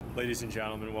Ladies and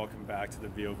gentlemen, welcome back to the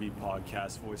VoV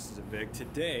podcast, Voices of Vic.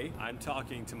 Today, I'm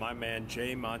talking to my man,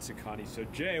 Jay Manzacani. So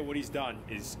Jay, what he's done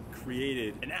is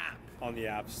created an app on the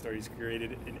App Store. He's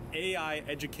created an AI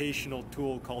educational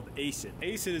tool called ACID.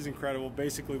 ACID is incredible.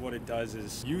 Basically what it does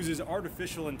is uses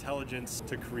artificial intelligence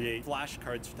to create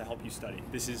flashcards to help you study.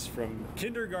 This is from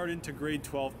kindergarten to grade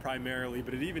 12 primarily,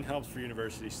 but it even helps for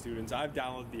university students. I've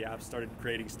downloaded the app, started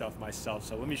creating stuff myself,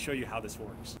 so let me show you how this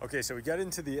works. Okay, so we get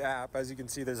into the app. As you can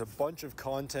see, there's a bunch of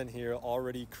content here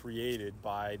already created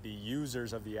by the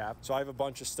users of the app. So I have a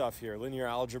bunch of stuff here: linear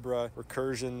algebra,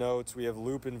 recursion notes, we have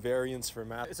loop invariance for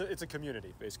math. It's a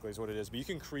community, basically, is what it is. But you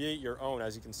can create your own,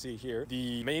 as you can see here.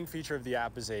 The main feature of the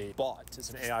app is a bot.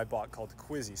 It's an AI bot called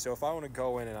Quizzy. So if I want to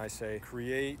go in and I say,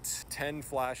 create 10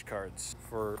 flashcards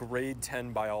for grade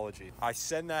 10 biology, I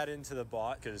send that into the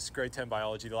bot, because grade 10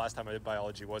 biology, the last time I did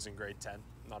biology was in grade 10.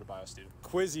 Not a bio student.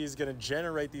 Quizzy is going to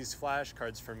generate these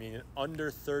flashcards for me in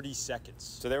under 30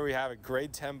 seconds. So there we have it,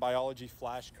 grade 10 biology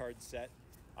flashcard set.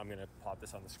 I'm gonna pop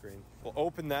this on the screen. We'll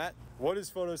open that. What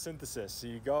is photosynthesis? So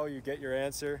you go, you get your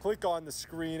answer, click on the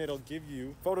screen, it'll give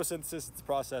you photosynthesis, it's the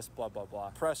process, blah, blah, blah.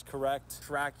 Press correct,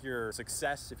 track your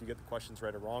success if you get the questions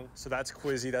right or wrong. So that's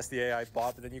Quizzy, that's the AI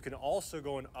bot, but then you can also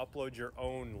go and upload your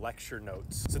own lecture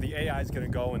notes. So the AI is gonna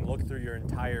go and look through your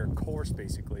entire course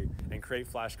basically and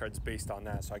create flashcards based on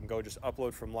that. So I can go just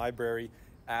upload from library,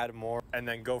 add more, and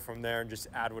then go from there and just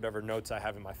add whatever notes I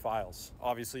have in my files.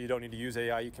 Obviously, you don't need to use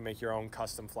AI. You can make your own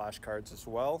custom flashcards as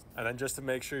well. And then just to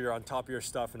make sure you're on top of your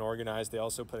stuff and organized, they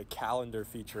also put a calendar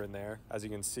feature in there. As you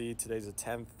can see, today's the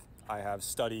 10th. I have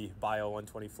study bio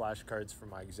 120 flashcards for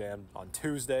my exam on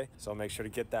Tuesday. So I'll make sure to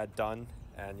get that done.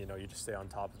 And you just stay on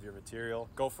top of your material.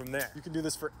 Go from there. You can do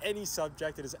this for any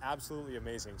subject. It is absolutely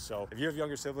amazing. So if you have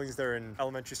younger siblings that are in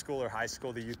elementary school or high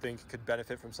school that you think could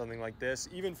benefit from something like this,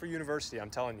 even for university, I'm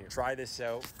telling you, try this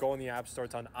out. Go in the App Store.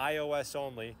 It's on iOS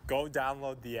only. Go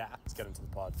download the app. Let's get into the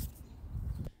pod.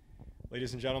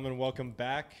 Ladies and gentlemen, welcome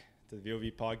back to the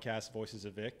VoV podcast, Voices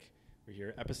of Vic. We're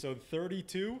here, episode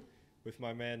 32. With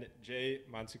my man, Jay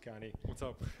Manzacani. What's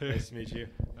up? Nice to meet you.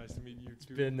 Nice to meet you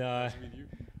too. Nice to meet you.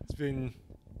 It's been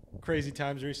crazy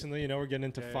times recently. We're getting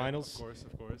into finals.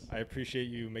 Of course. I appreciate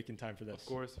you making time for this. Of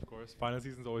course. Final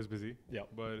season's always busy. Yeah.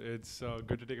 But it's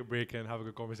good to take a break and have a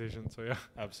good conversation. So yeah.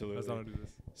 Absolutely. Let's not do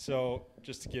this. So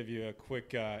just to give you a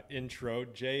quick intro,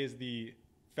 Jay is the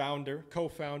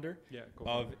co-founder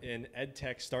of an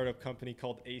edtech startup company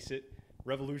called ACID.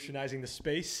 Revolutionizing the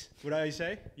space, would I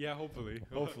say? Yeah, hopefully.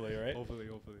 Hopefully, right? Hopefully.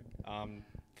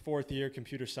 Fourth year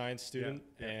computer science student,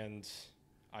 yeah. And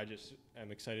I just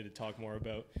am excited to talk more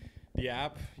about the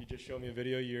app. You just showed me a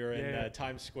video. You're in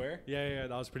Times Square. Yeah,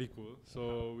 that was pretty cool.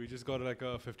 So we just got like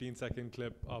a 15-second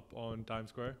clip up on Times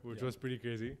Square, which was pretty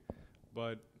crazy.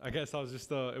 But I guess that was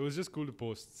just it was just cool to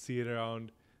post, see it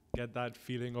around, get that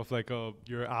feeling of like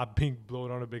your app being blown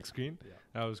on a big screen. Yeah.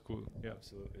 That was cool. Yeah,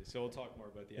 absolutely. So we'll talk more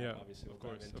about the app, obviously. Of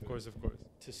course.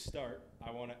 To start, I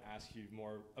want to ask you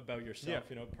more about yourself,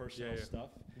 personal stuff.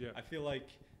 Yeah. I feel like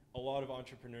a lot of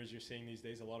entrepreneurs you're seeing these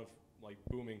days, a lot of like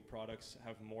booming products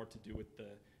have more to do with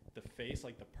the face,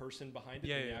 like the person behind it,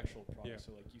 than the actual product. Yeah.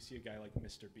 So like you see a guy like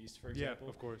Mr. Beast, for example. Yeah,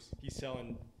 of course. He's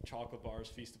selling chocolate bars,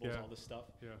 Feastables, all this stuff.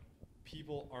 Yeah.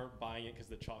 People aren't buying it because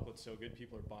the chocolate's so good.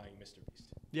 People are buying Mr. Beast.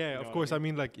 Yeah, of course. I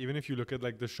mean, like, even if you look at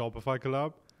like the Shopify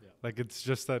collab, like it's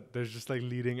just that there's just like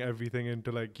leading everything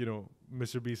into like,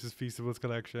 Mr. Beast's Feastables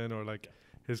collection or like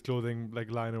his clothing like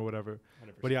line or whatever.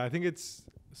 100%. But yeah, I think it's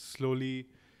slowly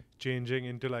changing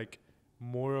into like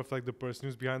more of like the person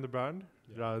who's behind the brand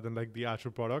rather than like the actual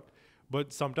product.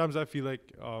 But sometimes I feel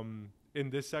like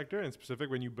in this sector in specific,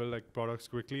 when you build like products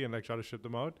quickly and like try to ship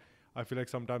them out, I feel like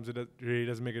sometimes it really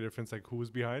doesn't make a difference like who's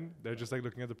behind. They're just like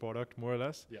looking at the product more or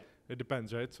less. Yeah. It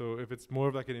depends, right? So if it's more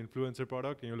of like an influencer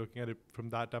product and you're looking at it from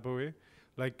that type of way,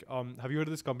 like have you heard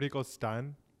of this company called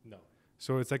Stan? No.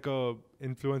 So it's like a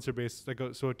influencer based,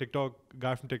 so a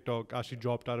guy from TikTok actually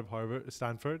dropped out of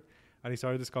Stanford, and he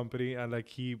started this company, and like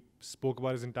he spoke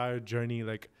about his entire journey,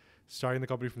 like starting the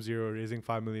company from zero, raising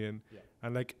 5 million,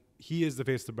 and like he is the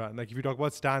face of the brand. Like if you talk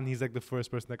about Stan, he's like the first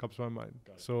person that comes to my mind.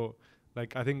 So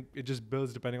like I think it just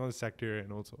builds depending on the sector you're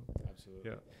in also.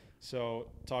 Absolutely. Yeah. So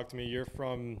talk to me. You're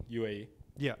from UAE.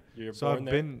 Yeah. You're born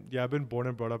there? I've been born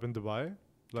and brought up in Dubai.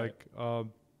 Like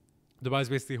Dubai is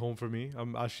basically home for me.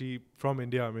 I'm actually from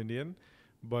India. I'm Indian,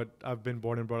 but I've been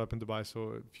born and brought up in Dubai.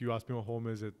 So if you ask me what home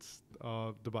is, it's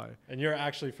Dubai. And you're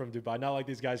actually from Dubai, not like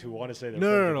these guys who want to say they're from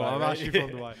Dubai. No, right? I'm actually from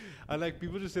Dubai. And like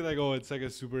people just say like, oh, it's like a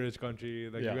super rich country.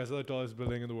 Like you guys are the tallest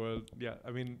building in the world. Yeah,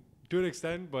 I mean, to an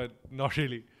extent, but not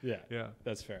really. Yeah,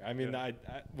 that's fair. I mean,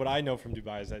 what I know from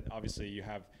Dubai is that obviously you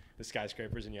have the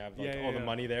skyscrapers and you have like Yeah, all the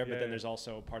yeah, money there, but yeah, then yeah. there's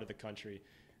also part of the country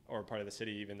or part of the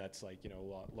city even that's like, you know, a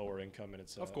lot lower income and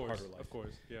it's a Of course, harder life. of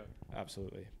course, yeah.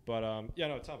 Absolutely. But yeah,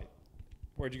 no, tell me,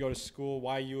 where'd you go to school?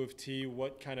 Why U of T?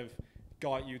 What kind of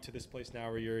got you to this place now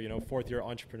where you're, you know, fourth year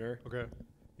entrepreneur?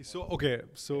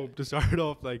 So to start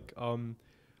off, like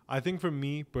I think for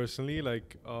me personally,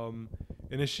 like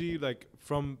initially, like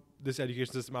from this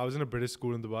education system, I was in a British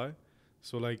school in Dubai,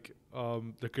 so like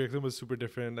the curriculum was super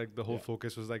different. Like the whole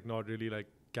focus was like not really like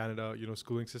Canada, you know,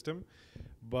 schooling system.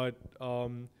 But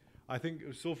I think it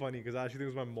was so funny because I actually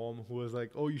think it was my mom who was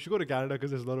like, "Oh, you should go to Canada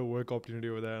because there's a lot of work opportunity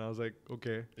over there." And I was like,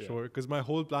 "Okay, sure." Because my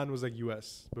whole plan was like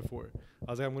US before.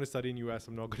 I was like, "I'm going to study in US.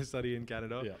 I'm not going to study in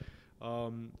Canada." Yeah.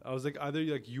 I was like either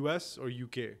like US or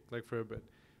UK, like for a bit.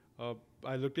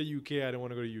 I looked at UK. I didn't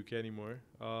want to go to UK anymore.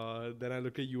 Then I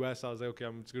looked at US. I was like, okay,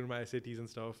 I'm just going to my SATs and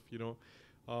stuff, you know.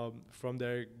 From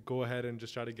there, go ahead and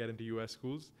just try to get into US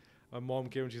schools. My mom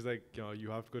came and she's like, you know, you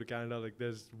have to go to Canada. Like,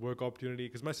 there's work opportunity.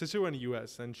 Because my sister went to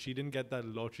US and she didn't get that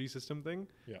lottery system thing,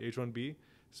 H1B.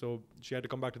 So she had to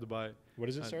come back to Dubai. What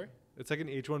is it, sorry? It's like an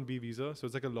H1B visa. So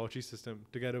it's like a lottery system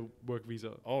to get a work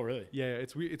visa. Oh, really? Yeah,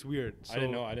 it's weird. So I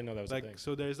didn't know that was like, a thing.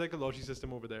 so there's like a lottery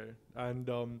system over there. And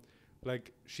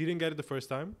like she didn't get it the first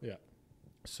time. Yeah.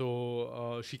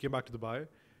 So she came back to Dubai.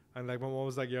 And like my mom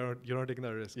was like, you're not taking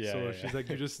that risk. So she's like,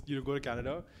 you go to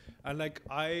Canada. And like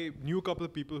I knew a couple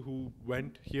of people who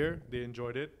went here. They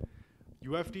enjoyed it.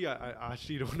 UFT, I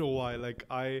actually don't know why. Like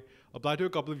I applied to a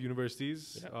couple of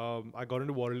universities. Yeah. I got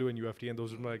into Waterloo and UFT and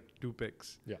those were my like 2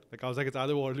 picks. Yeah. Like I was like, it's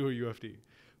either Waterloo or UFT.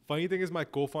 Funny thing is my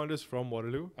co-founder's from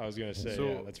Waterloo. I was going to say,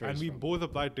 so, that's right. And we both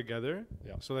applied together.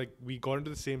 Yeah. So like we got into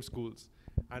the same schools.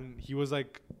 And he was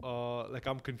like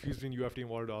I'm confused between UFT and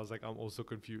Waterloo. I was like, I'm also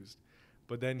confused.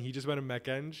 But then he just went to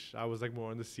Mech-Eng. I was like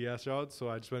more on the CS route. So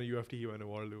I just went to UFT, he went to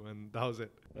Waterloo. And that was it.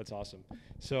 That's awesome.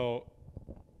 So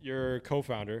your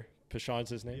co-founder, Pashan's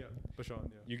his name? Yeah, Pashan,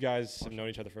 yeah. You guys have known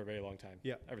each other for a very long time.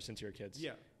 Yeah. Ever since you were kids.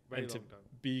 Yeah, very and long to time.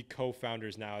 be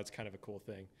co-founders now, it's kind of a cool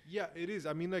thing. Yeah, it is.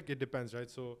 I mean, like, it depends, right?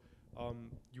 So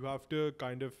you have to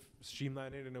kind of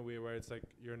streamline it in a way where it's like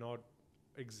you're not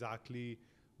exactly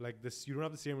like this. You don't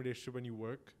have the same relationship when you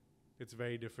work. It's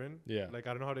very different. Yeah. Like, I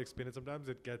don't know how to explain it sometimes.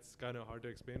 It gets kind of hard to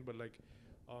explain. But, like,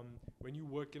 when you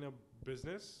work in a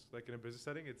business, like in a business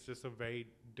setting, it's just a very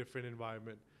different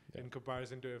environment in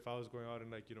comparison to if I was going out and,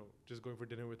 like, you know, just going for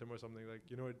dinner with him or something. Like,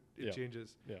 you know, it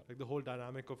changes. Yeah. Like, the whole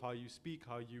dynamic of how you speak,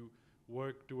 how you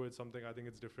work towards something, I think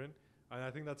it's different. And I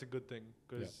think that's a good thing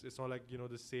because it's not like, you know,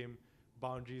 the same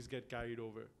boundaries get carried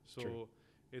over. So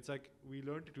it's like we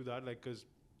learned to do that, like, because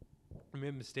we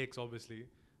made mistakes, obviously.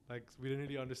 Like, we didn't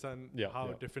really understand how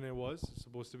different it was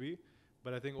supposed to be.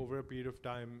 But I think over a period of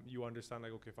time, you understand,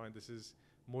 like, okay, fine, this is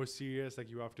more serious. Like,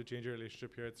 you have to change your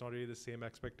relationship here. It's not really the same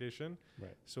expectation.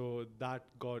 Right. So that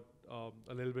got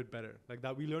a little bit better. Like,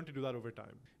 that we learned to do that over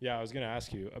time. Yeah, I was going to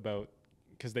ask you about,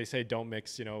 because they say don't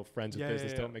mix, you know, friends with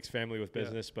business, don't mix family with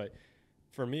business. But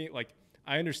for me, like,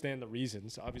 I understand the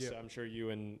reasons. Obviously, I'm sure you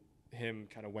and him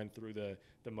kind of went through the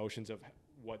motions of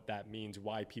what that means,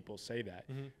 why people say that.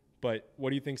 Mm-hmm. But what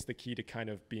do you think is the key to kind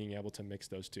of being able to mix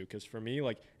those two? Because for me,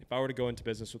 like, if I were to go into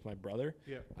business with my brother,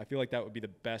 I feel like that would be the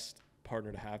best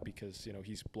partner to have because, you know,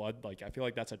 he's blood. Like, I feel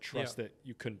like that's a trust that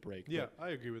you couldn't break. Yeah, I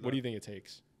agree with that. What do you think it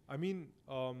takes? I mean,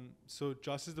 so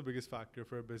trust is the biggest factor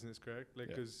for a business, correct? Like,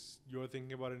 because you're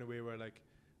thinking about it in a way where, like,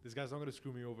 this guy's not going to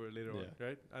screw me over later on,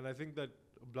 right? And I think that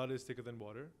blood is thicker than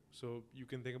water. So you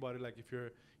can think about it like if you're,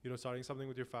 you know, starting something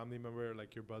with your family member,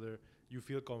 like your brother, you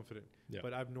feel confident.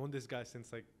 But I've known this guy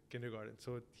since like kindergarten.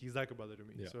 So he's like a brother to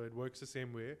me. So it works the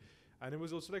same way. And it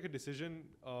was also like a decision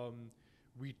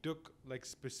we took like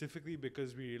specifically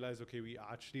because we realized, okay, we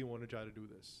actually want to try to do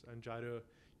this and try to,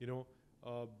 you know,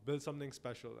 build something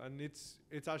special. And it's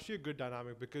actually a good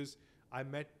dynamic because I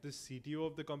met the CTO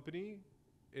of the company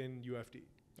in UFT.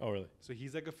 Oh, really? So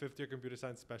he's like a 5th-year computer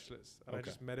science specialist. And I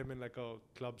just met him in like a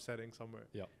club setting somewhere.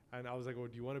 Yeah. And I was like, oh,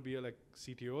 do you want to be a like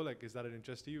CTO? Like, is that an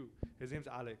interest to you? His name's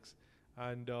Alex.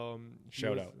 And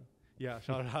shout out. Yeah,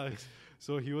 shout out Alex.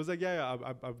 So he was like,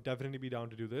 I'd definitely be down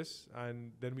to do this.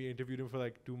 And then we interviewed him for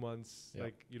like 2 months.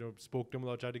 Like, you know, spoke to him a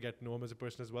lot, tried to get to know him as a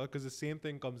person as well. Because the same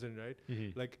thing comes in, right?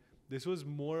 Mm-hmm. Like, this was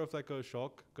more of like a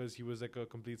shock because he was like a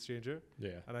complete stranger.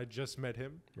 Yeah. And I just met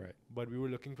him. Right. But we were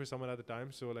looking for someone at the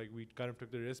time. So like we kind of took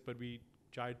the risk, but we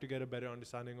tried to get a better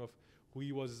understanding of who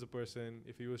he was as a person,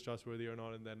 if he was trustworthy or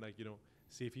not. And then like, you know,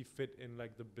 see if he fit in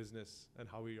like the business and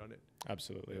how we run it.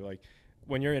 Absolutely. Like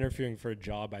when you're interviewing for a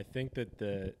job, I think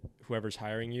that whoever's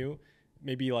hiring you,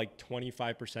 maybe like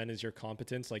 25% is your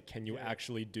competence. Like, can you Yeah.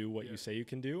 actually do what you say you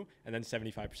can do? And then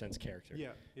 75% is character.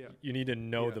 Yeah. Yeah. You need to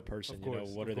know Yeah, the person, of you know, course,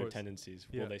 what of are their course. tendencies?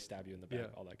 Yeah. Will they stab you in the back?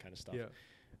 Yeah. All that kind of stuff.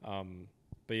 Yeah.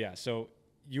 But yeah, so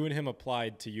you and him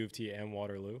applied to U of T and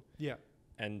Waterloo. Yeah.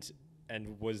 And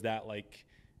was that like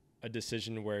a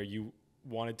decision where you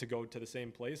wanted to go to the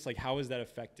same place? Like, how has that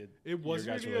affected It wasn't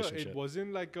your guys' really relationship? it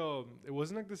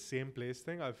wasn't like the same place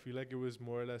thing. I feel like it was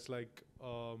more or less like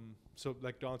so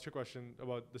like to answer your question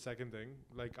about the second thing,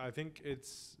 like I think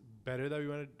it's better that we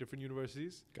went at different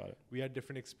universities. Got it. We had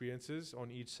different experiences on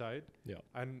each side. Yeah.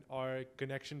 And our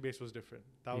connection base was different.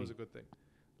 That was a good thing.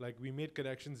 Like we made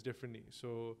connections differently.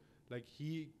 So like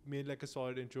he made like a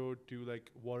solid intro to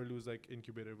like Waterloo's like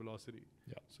incubator Velocity.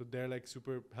 Yeah. So they're like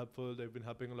super helpful. They've been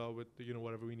helping a lot with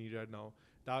whatever we need right now.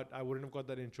 That I wouldn't have got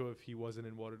that intro if he wasn't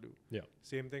in Waterloo. Yeah.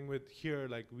 Same thing with here.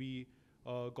 Like we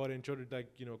got intro to like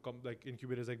like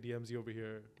incubators like DMZ over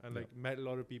here, and like met a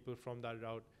lot of people from that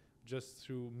route just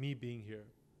through me being here.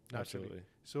 Naturally. Absolutely.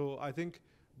 So I think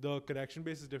the connection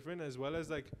base is different, as well as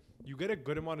like you get a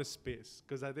good amount of space,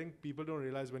 because I think people don't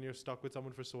realize when you're stuck with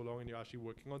someone for so long and you're actually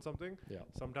working on something. Yeah.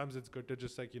 Sometimes it's good to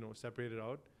just like separate it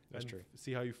out. That's and true.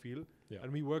 See how you feel. Yeah.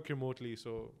 And we work remotely,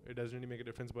 so it doesn't really make a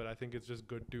difference. But I think it's just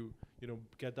good to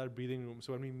get that breathing room.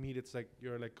 So when we meet, it's like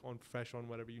you're like fresh on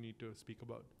whatever you need to speak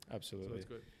about. Absolutely. So it's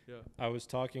good. Yeah. I was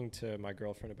talking to my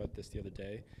girlfriend about this the other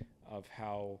day, of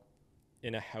how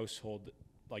in a household,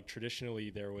 like traditionally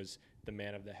there was the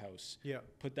man of the house. Yeah.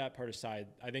 Put that part aside.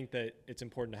 I think that it's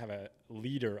important to have a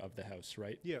leader of the house,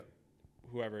 right? Yeah.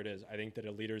 Whoever it is. I think that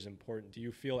a leader is important. Do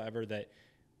you feel ever that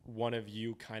one of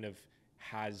you kind of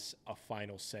has a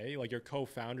final say? Like your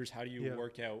co-founders, how do you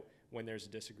work out when there's a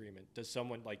disagreement? Does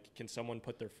someone can someone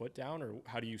put their foot down, or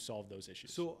how do you solve those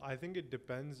issues? So I think it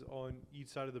depends on each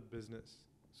side of the business.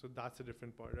 So that's a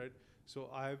different part, right? So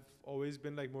I've always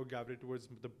been like more gravitated towards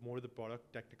the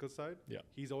product technical side. Yeah.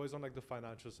 He's always on like the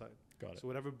financial side. Got it. So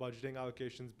whatever budgeting,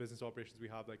 allocations, business operations we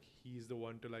have, like he's the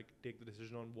one to like take the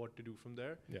decision on what to do from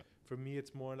there. Yeah. For me,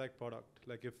 it's more like product.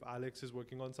 Like if Alex is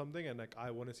working on something and like I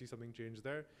want to see something change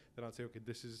there, then I'll say, okay,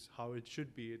 this is how it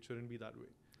should be. It shouldn't be that way.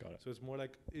 Got it. So it's more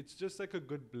like, it's just like a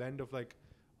good blend of like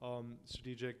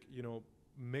strategic,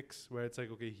 mix where it's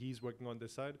like, okay, he's working on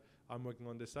this side, I'm working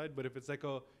on this side. But if it's like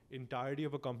a entirety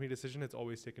of a company decision, it's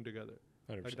always taken together.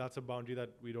 100%. Like that's a boundary that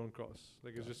we don't cross.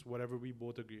 Like it's just whatever we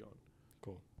both agree on.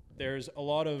 Cool. There's a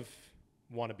lot of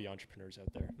wannabe entrepreneurs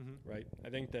out there, Mm-hmm. right? I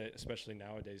think that especially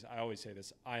nowadays, I always say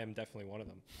this, I am definitely one of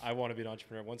them. I want to be an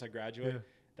entrepreneur. Once I graduate,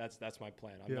 that's my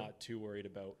plan. I'm not too worried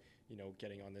about,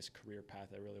 getting on this career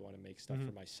path. I really want to make stuff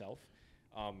for myself.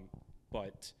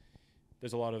 But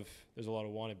there's a lot of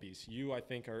wannabes. You, I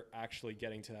think, are actually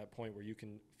getting to that point where you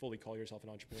can fully call yourself an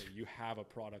entrepreneur. You have a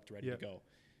product ready to go.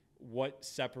 What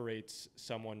separates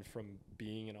someone from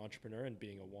being an entrepreneur and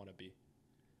being a wannabe?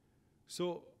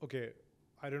 So, okay,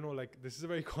 I don't know, like this is a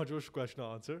very controversial question to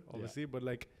answer, obviously, but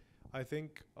like I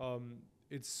think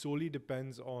it solely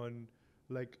depends on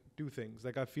like two things.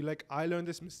 Like I feel like I learned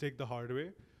this mistake the hard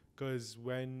way, because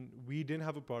when we didn't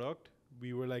have a product,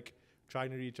 we were like trying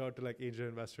to reach out to like angel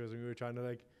investors, and we were trying to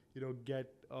like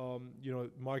get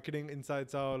marketing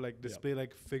insights out, like display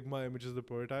like Figma images of the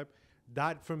prototype.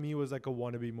 That for me was like a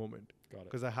wannabe moment,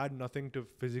 because I had nothing to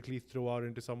physically throw out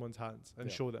into someone's hands and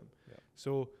show them.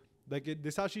 So like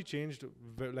this actually changed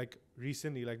like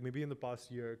recently, like maybe in the past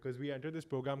year, because we entered this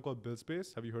program called Build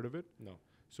Space. Have you heard of it? No.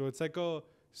 So it's like a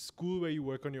school where you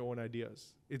work on your own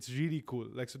ideas. It's really cool.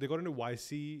 Like, so they got into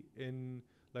YC in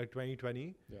like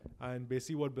 2020. And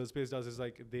basically what Build Space does is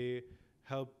like they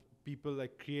help people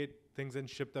like create things and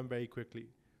ship them very quickly.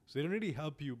 So they don't really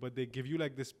help you, but they give you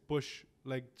like this push,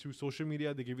 like through social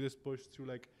media, they give you this push through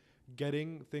like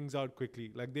getting things out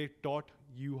quickly. Like they taught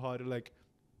you how to like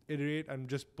iterate and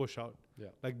just push out,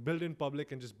 like build in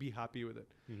public and just be happy with it.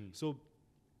 So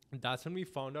that's when we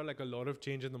found out like a lot of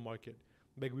change in the market.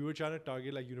 Like we were trying to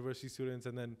target like university students,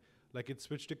 and then like it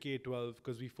switched to K-12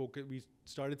 because we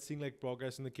started seeing like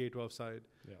progress in the K-12 side.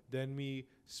 Then we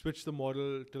switched the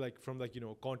model to like from like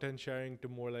content sharing to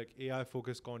more like AI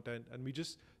focused content, and we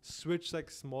just switched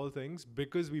like small things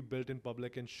because we built in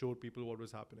public and showed people what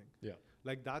was happening.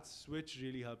 Like that switch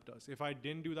really helped us. If I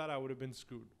didn't do that, I would have been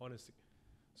screwed, honestly.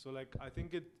 So like I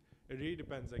think it really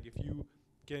depends. Like if you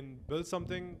can build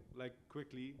something like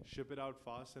quickly, ship it out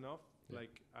fast enough,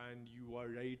 like, and you are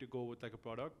ready to go with like a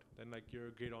product, then like you're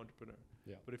a great entrepreneur.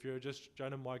 But if you're just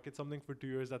trying to market something for 2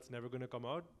 years that's never going to come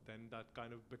out, then that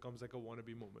kind of becomes like a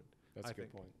wannabe moment. That's a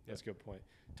good point. That's a good point.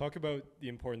 Talk about the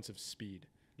importance of speed.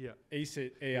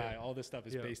 ACID, AI, all this stuff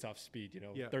is based off speed,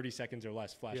 30 seconds or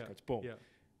less, flashcards, boom.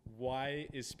 Why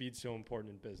is speed so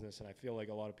important in business? And I feel like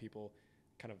a lot of people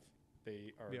kind of, they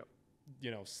are, Yeah.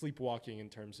 you know, sleepwalking in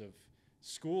terms of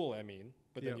school, I mean,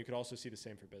 but then Yeah. you could also see the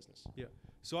same for business. Yeah.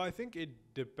 So I think it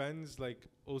depends, like,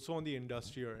 also on the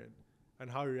industry you're in and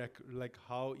like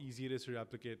how easy it is to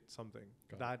replicate something.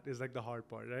 That is like the hard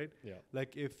part, right? Yeah.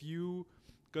 Like if you,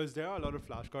 because there are a lot of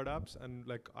flashcard apps, and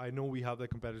like I know we have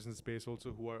like competitors in space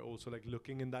also who are also like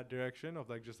looking in that direction of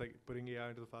like just like putting AI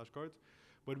into the flashcards,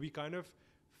 but we kind of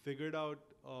figured out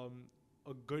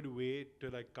a good way to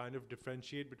like kind of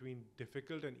differentiate between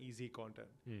difficult and easy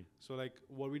content. So like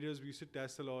what we did is we used to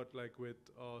test a lot like with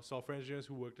software engineers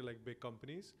who worked at like big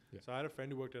companies. So I had a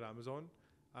friend who worked at Amazon,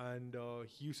 and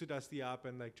he used to test the app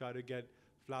and like try to get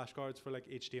flashcards for like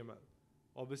HTML.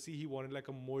 Obviously he wanted like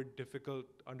a more difficult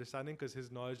understanding because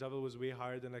his knowledge level was way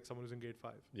higher than like someone who's in grade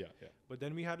 5. Yeah. But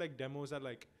then we had like demos at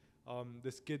like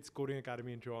this kids coding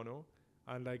academy in Toronto,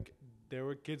 and like there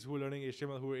were kids who were learning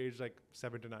HTML who were aged like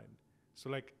 7 to 9. So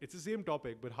like it's the same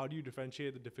topic, but how do you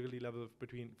differentiate the difficulty level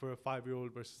between for a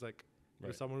 5-year-old versus like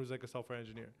for someone who's like a software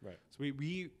engineer? Right. So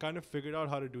we kind of figured out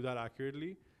how to do that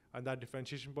accurately, and that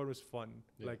differentiation part was fun.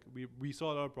 Like we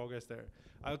saw a lot of progress there.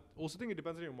 I also think it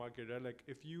depends on your market, right? Like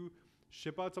if you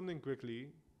ship out something quickly,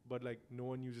 but like no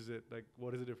one uses it, like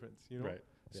what is the difference, you know? Right.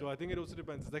 So I think it also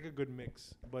depends. It's like a good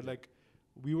mix, but like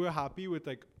we were happy with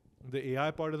like the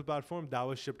AI part of the platform that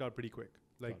was shipped out pretty quick.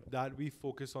 Like that we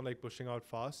focused on like pushing out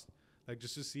fast, like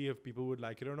just to see if people would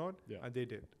like it or not, and they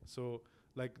did. So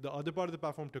like the other part of the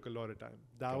platform took a lot of time.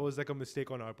 That was like a mistake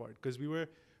on our part because we were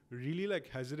really like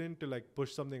hesitant to like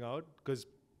push something out, because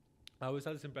I always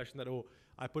had this impression that, oh,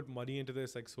 I put money into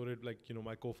this, like so did like, you know,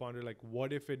 my co-founder, like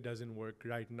what if it doesn't work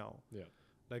right now? Yeah.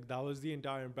 Like that was the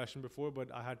entire impression before, but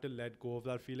I had to let go of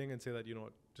that feeling and say that, you know,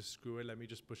 just screw it. Let me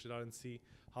just push it out and see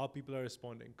how people are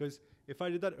responding. Because if I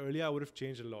did that earlier, I would have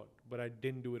changed a lot, but I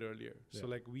didn't do it earlier. So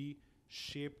like we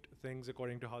shaped things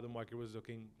according to how the market was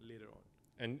looking later on.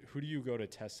 And who do you go to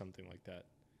test something like that?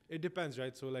 It depends,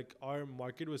 right? So like our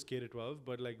market was K-12,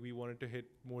 but like we wanted to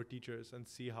hit more teachers and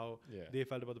see how they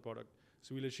felt about the product.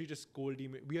 So we literally just cold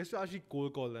email. We used to actually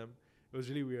cold call them. It was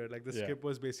really weird. Like the script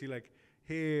was basically like,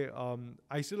 hey,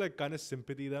 I used to like kind of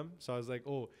sympathy them. So I was like,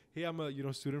 oh, hey, I'm a, you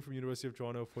know, student from University of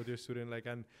Toronto, 4th year student, like,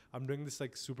 and I'm doing this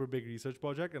like super big research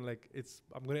project, and like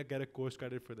I'm gonna get a course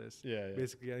credit for this.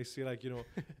 Basically, I used to say like, you know,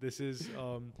 this is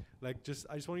like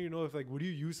I just want you to know if like, would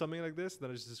you use something like this?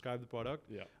 Then I just describe the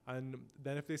product. And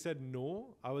then if they said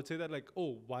no, I would say that like,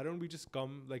 oh, why don't we just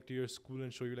come like to your school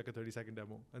and show you like a 30-second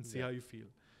demo and see how you feel.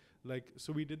 Like,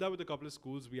 so we did that with a couple of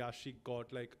schools. We actually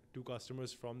got like 2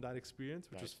 customers from that experience,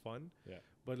 which was fun.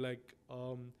 But like,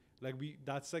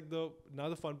 that's like now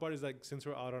the fun part is like, since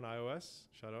we're out on iOS,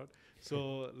 shout out.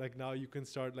 So like now you can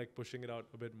start like pushing it out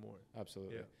a bit more.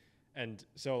 Absolutely. And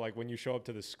so like when you show up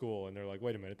to the school and they're like,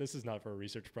 wait a minute, this is not for a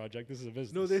research project. This is a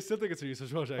business. No, they still think it's a research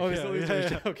project. Oh, they still think it's a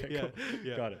research project. Okay,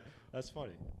 cool. Got it. That's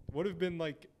funny. What have been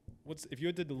like, if you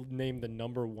had to name the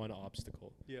number one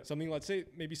obstacle, something, let's say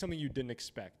maybe something you didn't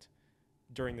expect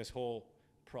during this whole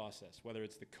process, whether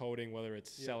it's the coding, whether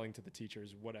it's selling to the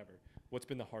teachers, whatever, what's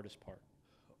been the hardest part?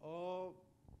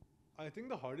 I think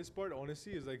the hardest part,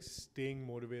 honestly, is like staying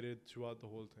motivated throughout the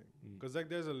whole thing. Because like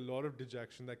there's a lot of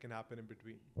dejection that can happen in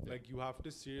between. Like you have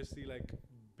to seriously like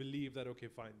believe that, okay,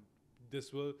 fine,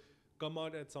 this will come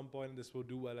out at some point and this will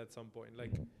do well at some point.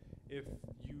 Like if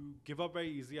you give up very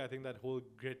easily, I think that whole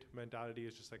grit mentality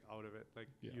is just like out of it. Like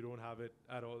you don't have it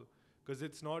at all. Because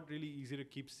it's not really easy to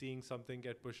keep seeing something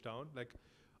get pushed down.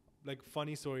 Like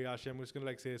funny story, actually, I'm just gonna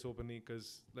like say this openly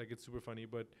because like it's super funny.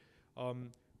 But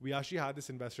we actually had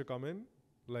this investor come in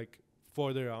like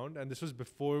for the round, and this was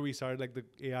before we started like the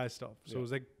AI stuff. So it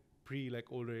was like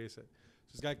like older ASA. So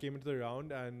this guy came into the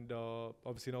round, and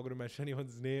obviously not gonna mention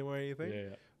anyone's name or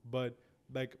anything. But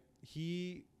like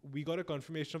we got a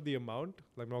confirmation of the amount.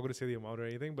 Like I'm not gonna say the amount or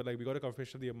anything, but like we got a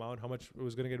confirmation of the amount, how much it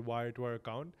was gonna get wired to our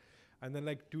account. And then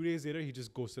like 2 days later, he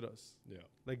just ghosted us.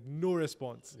 Like no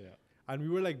response. And we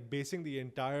were like basing the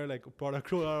entire like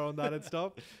product rollout on that and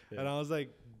stuff. And I was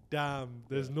like, damn,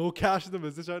 there's no cash in the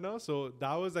business right now. So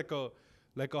that was like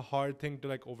a hard thing to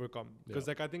like overcome. Because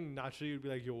like I think naturally you'd be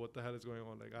like, yo, what the hell is going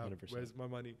on? Like, where's my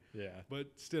money?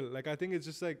 But still, like I think it's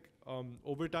just like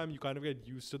over time you kind of get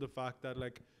used to the fact that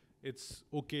like it's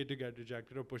okay to get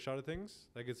rejected or push out of things.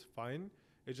 Like it's fine.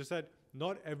 It's just that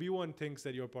not everyone thinks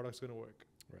that your product's gonna work.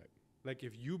 Like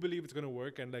if you believe it's going to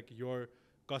work and like your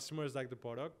customers like the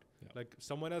product, like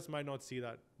someone else might not see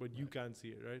that, but you can see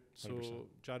it, right? 100%. So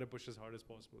try to push as hard as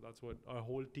possible. That's what our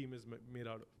whole team is made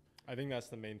out of. I think that's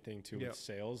the main thing too with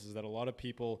sales, is that a lot of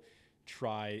people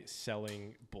try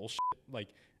selling bullshit. Like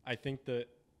I think the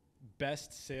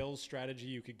best sales strategy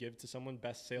you could give to someone,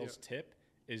 best sales tip,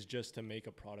 is just to make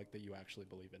a product that you actually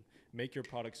believe in. Make your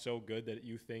product so good that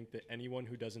you think that anyone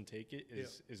who doesn't take it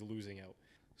is losing out.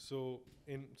 So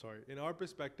in our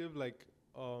perspective, like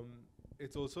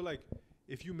it's also like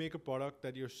if you make a product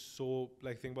that you're so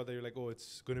like think about that you're like, oh,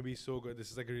 it's gonna be so good.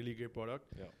 This is like a really great product.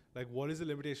 Yeah. Like, what is the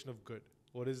limitation of good?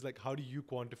 What is like how do you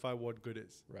quantify what good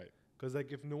is? Right. Because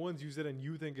like if no one's used it and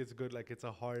you think it's good, like it's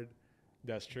a hard.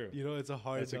 That's true. You know, it's a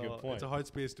hard. That's a good point. It's a hard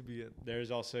space to be in.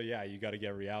 There's also you got to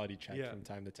get reality checked from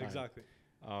time to time. Exactly.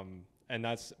 And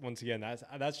that's once again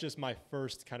that's just my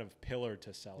first kind of pillar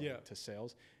to selling to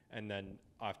sales. And then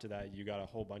after that, you got a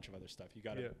whole bunch of other stuff. You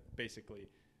got to basically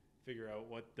figure out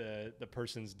what the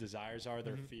person's desires are,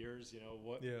 their fears. You know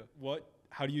what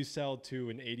how do you sell to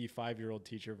an 85-year-old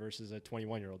teacher versus a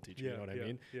 21-year-old teacher? You know what I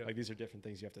mean? Yeah. Like these are different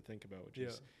things you have to think about,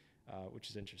 which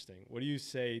is interesting. What do you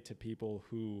say to people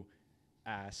who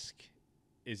ask,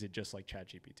 is it just like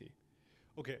ChatGPT?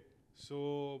 Okay,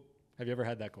 so have you ever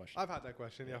had that question? I've had that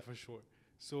question, yeah, for sure.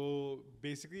 So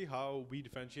basically how we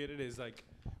differentiate it is like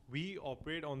we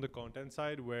operate on the content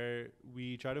side where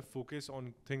we try to focus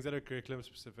on things that are curriculum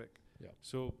specific. Yeah.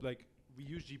 So like we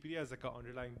use GPT as like an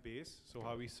underlying base. So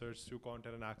how we search through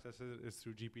content and access it is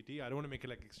through GPT. I don't want to make it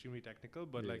like extremely technical,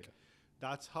 but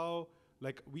that's how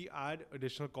like we add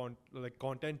additional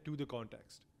content to the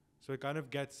context. So it kind of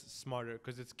gets smarter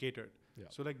because it's catered. Yeah.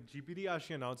 So like GPT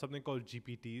actually announced something called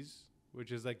GPTs,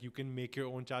 which is like you can make your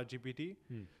own chat GPT.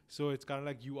 So it's kind of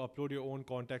like you upload your own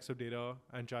context of data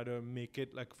and try to make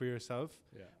it like for yourself.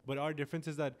 Yeah. But our difference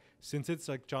is that since it's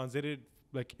like translated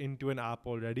like into an app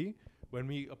already, when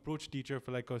we approach teacher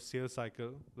for like a sales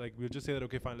cycle, like we'll just say that,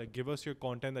 okay, fine, like give us your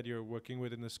content that you're working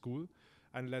with in the school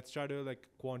and let's try to like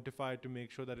quantify it to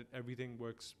make sure that everything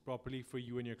works properly for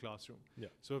you in your classroom. Yeah.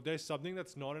 So if there's something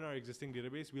that's not in our existing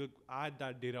database, we'll add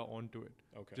that data onto it.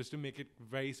 Okay. Just to make it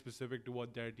very specific to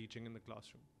what they're teaching in the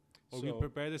classroom. Or we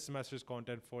prepare the semester's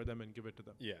content for them and give it to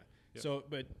them. Yeah. So,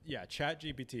 but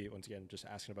ChatGPT, once again, just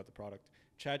asking about the product,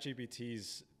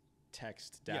 ChatGPT's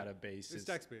text database is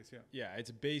text-based, Yeah,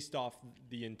 it's based off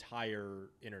the entire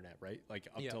internet, right? Like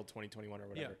up till 2021 or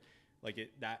whatever. Like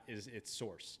that is its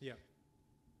source. Yeah.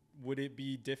 Would it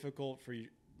be difficult for you,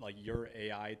 like your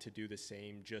AI to do the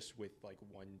same just with like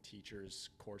one teacher's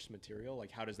course material?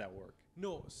 Like how does that work?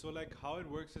 No, so like how it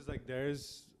works is like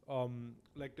there's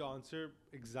like to answer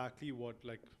exactly what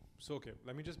like so okay,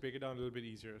 let me just break it down a little bit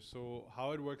easier. So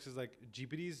how it works is like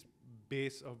GPT's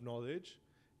base of knowledge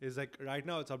is like right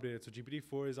now it's updated. So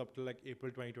GPT-4 is up to like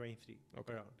April 2023,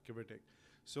 around, give or take.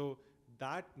 So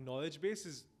that knowledge base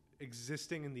is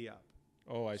existing in the app.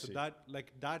 Oh, I see. So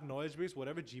that knowledge base,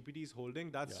 whatever GPT is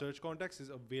holding, that search context is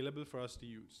available for us to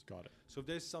use. Got it. So if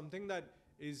there's something that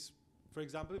is, for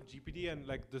example, if GPT and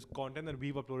like this content that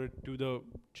we've uploaded to the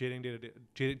training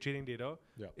data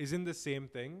isn't the same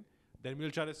thing, then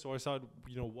we'll try to source out,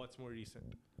 what's more recent.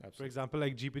 Absolutely. For example,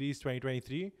 like GPT is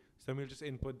 2023, so then we'll just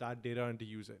input that data and to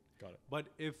use it. Got it. But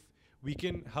if we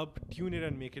can help tune it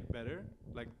and make it better,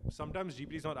 like sometimes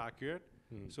GPT is not accurate.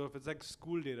 So if it's like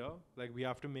school data, like we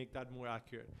have to make that more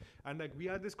accurate. And like we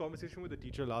had this conversation with the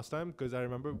teacher last time because I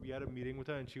remember we had a meeting with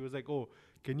her and she was like, oh,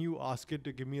 can you ask it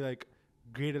to give me like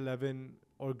grade 11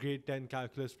 or grade 10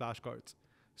 calculus flashcards?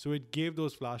 So it gave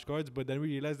those flashcards, but then we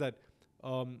realized that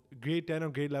grade 10 or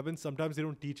grade 11, sometimes they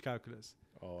don't teach calculus.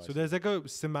 Oh, so there's like a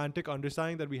semantic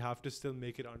understanding that we have to still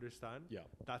make it understand. Yeah.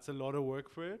 That's a lot of work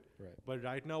for it. Right. But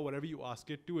right now, whatever you ask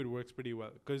it to, it works pretty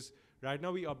well. Because right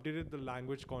now we updated the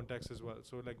language context as well.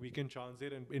 So like we can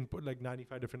translate and input like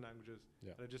 95 different languages.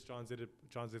 Yeah. And it just translates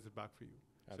it back for you.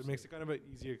 Absolutely. So it makes it kind of an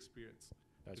easier experience.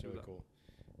 That's really cool.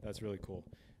 That's really cool.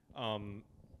 One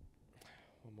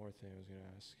more thing I was going to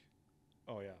ask.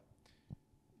 Oh, yeah.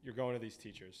 You're going to these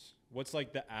teachers. What's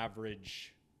like the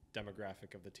average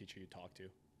demographic of the teacher you talk to?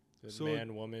 So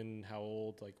man, woman, how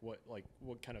old? Like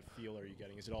what kind of feel are you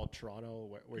getting? Is it all Toronto?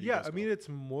 Where do you guys go? mean it's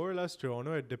more or less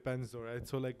Toronto. It depends though, right?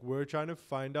 So like we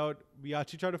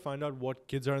actually try to find out what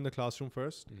kids are in the classroom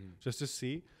first, just to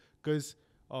see, because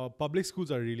public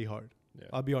schools are really hard. Yeah.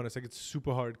 I'll be honest, like it's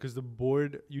super hard because the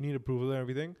board, you need approval and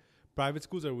everything. Private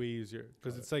schools are way easier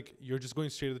because it's like you're just going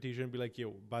straight to the teacher and be like,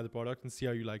 yo, buy the product and see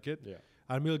how you like it. Yeah.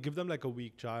 And we'll give them like a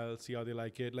week trial, see how they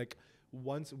like it. Like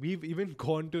once we've even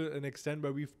gone to an extent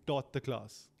where we've taught the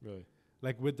class. Really?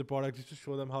 Like with the product just to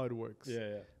show them how it works. Yeah,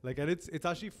 yeah. Like, and it's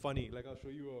actually funny. Like I'll show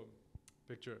you a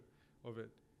picture of it.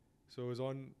 So it was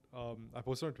on, I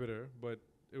posted on Twitter, but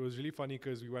it was really funny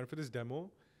because we went for this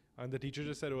demo and the teacher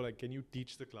just said, oh, like, can you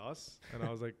teach the class? And I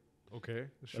was like, okay,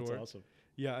 sure. That's awesome.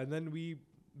 Yeah. And then we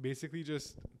basically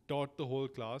just taught the whole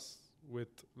class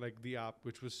with like the app,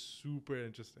 which was super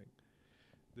interesting.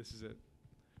 This is it.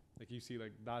 Like you see,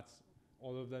 like that's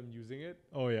all of them using it.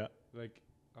 Oh yeah. Like,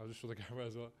 I'll just show the camera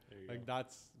as well. There you Like, go.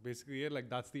 that's basically it. Like,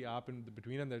 that's the app in the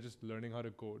between, and they're just learning how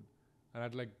to code. And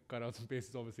I'd like cut out some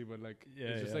pages, obviously, but like,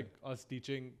 it's just like us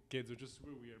teaching kids, which is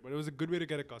super weird. But it was a good way to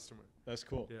get a customer. That's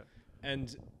cool. Yeah.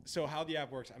 And so how the app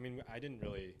works, I mean, I didn't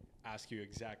really ask you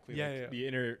exactly the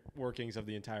inner workings of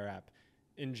the entire app.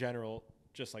 In general,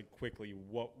 just like quickly,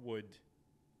 what would,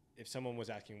 if someone was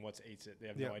asking what's 8sit, they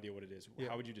have no idea what it is,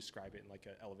 how would you describe it in like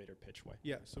an elevator pitch way?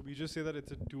 Yeah, so we just say that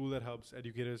it's a tool that helps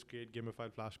educators create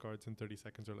gamified flashcards in 30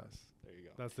 seconds or less. There you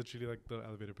go. That's literally like the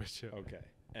elevator pitch. Yeah. Okay.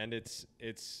 And it's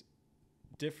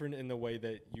different in the way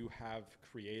that you have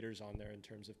creators on there in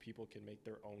terms of people can make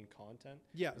their own content.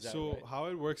 Yeah. So how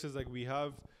it works is like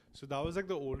so that was like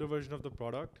the older version of the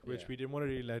product, which we didn't want to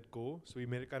really let go. So we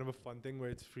made it kind of a fun thing where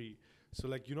it's free. So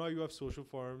like, you know how you have social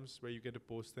forums where you get to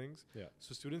post things? Yeah.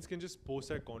 So students can just post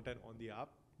their content on the app,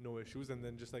 no issues. And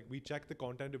then just like we check the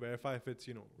content to verify if it's,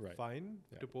 fine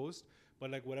to post.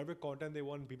 But like whatever content they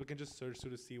want, people can just search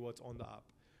to see what's on the app.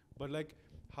 But like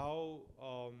how...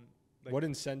 what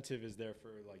incentive is there for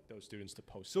like those students to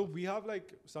post? So we have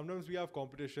like, sometimes we have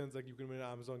competitions, like you can win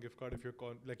an Amazon gift card if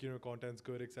your content's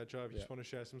good, etc. If you just want to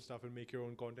share some stuff and make your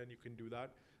own content, you can do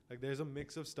that. Like there's a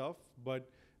mix of stuff, but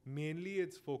mainly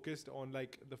it's focused on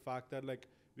like the fact that like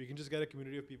we can just get a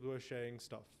community of people who are sharing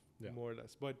stuff, more or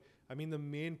less. But I mean, the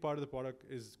main part of the product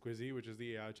is Quizzy, which is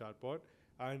the AI chatbot,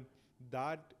 and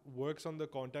that works on the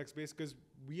context base, because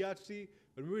we actually,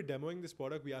 when we were demoing this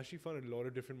product, we actually found a lot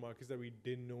of different markets that we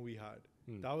didn't know we had.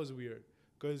 That was weird,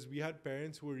 because we had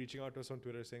parents who were reaching out to us on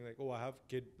Twitter saying like, oh, I have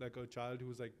a child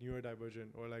who's like neurodivergent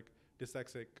or like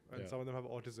dyslexic, and some of them have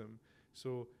autism.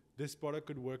 So this product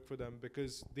could work for them,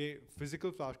 because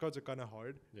physical flashcards are kind of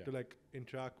hard to like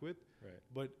interact with. Right.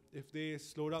 But if they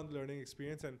slow down the learning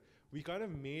experience, and we kind of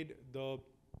made the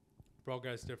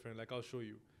progress different, like I'll show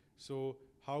you. So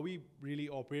how we really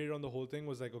operated on the whole thing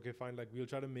was like, okay, fine, like we'll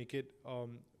try to make it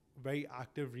very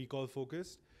active recall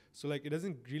focused. So like it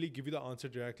doesn't really give you the answer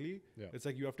directly. Yeah. It's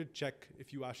like you have to check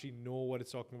if you actually know what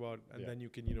it's talking about, and then you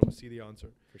can, see the answer.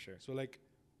 For sure. So like,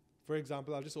 for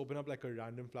example, I'll just open up like a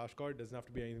random flashcard. Doesn't have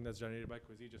to be anything that's generated by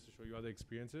Quizzy, just to show you how the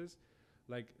experience is.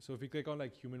 Like, so if you click on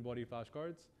like human body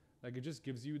flashcards, like it just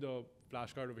gives you the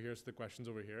flashcard over here, so the questions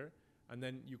over here. And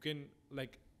then you can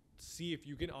like see if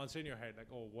you can answer in your head, like,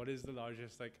 oh, what is the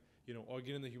largest like,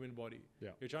 organ in the human body? Yeah.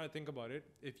 You're trying to think about it.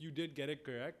 If you did get it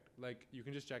correct, like you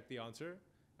can just check the answer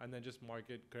and then just mark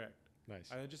it correct. Nice.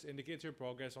 And it just indicates your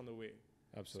progress on the way.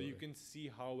 Absolutely. So you can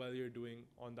see how well you're doing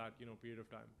on that, period of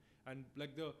time. And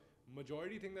like the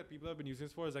majority thing that people have been using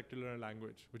this for is like to learn a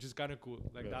language, which is kind of cool.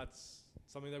 Like that's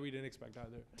something that we didn't expect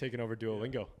either. Taking over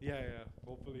Duolingo. Yeah,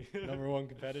 hopefully. Number one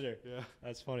competitor. Yeah.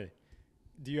 That's funny.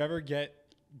 Do you ever get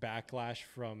backlash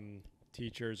from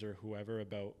teachers or whoever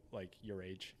about like your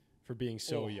age for being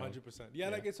so young? 100%. Yeah,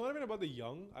 like it's not even about the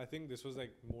young. I think this was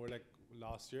like more like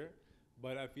last year.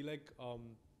 But I feel like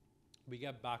we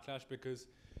get backlash because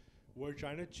we're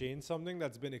trying to change something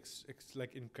that's been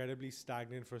like incredibly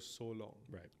stagnant for so long.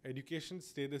 Right. Education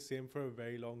stayed the same for a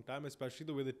very long time, especially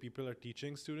the way that people are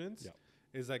teaching students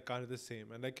is like kind of the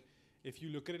same. And like, if you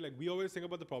look at it, like we always think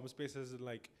about the problem space as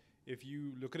like, if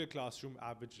you look at a classroom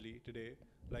averagely today,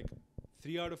 like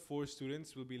 3 out of 4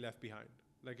 students will be left behind.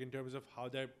 Like in terms of how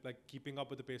they're like keeping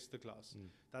up with the pace of the class.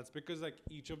 That's because like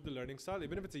each of the learning style,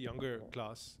 even if it's a younger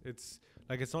class, it's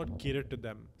like it's not catered to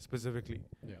them specifically.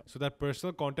 Yeah. So that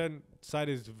personal content side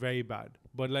is very bad.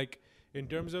 But like in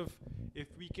terms of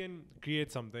if we can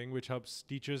create something which helps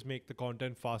teachers make the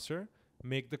content faster,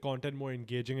 make the content more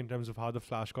engaging in terms of how the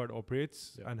flashcard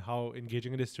operates and how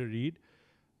engaging it is to read,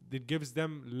 it gives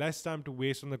them less time to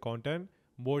waste on the content,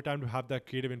 more time to have that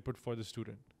creative input for the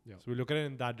student. Yeah. So we look at it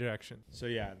in that direction. So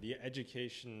yeah, the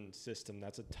education system,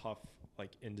 that's a tough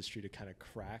like industry to kind of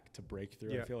crack, to break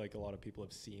through. I feel like a lot of people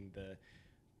have seen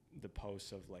the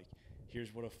posts of like,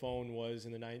 here's what a phone was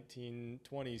in the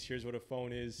 1920s, here's what a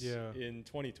phone is in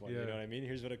 2020. You know what I mean?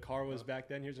 Here's what a car was back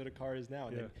then, here's what a car is now.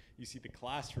 And then you see the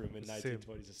classroom in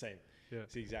 1920s the same. Yeah.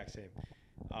 It's the exact same.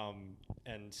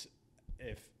 And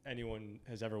if anyone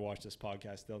has ever watched this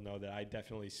podcast, they'll know that I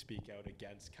definitely speak out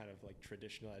against kind of like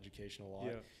traditional education a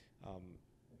lot,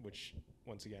 which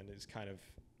once again is kind of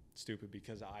stupid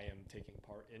because I am taking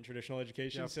part in traditional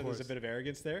education. So there's a bit of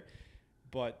arrogance there,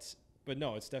 but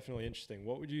no, it's definitely interesting.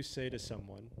 What would you say to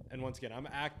someone? And once again,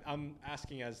 I'm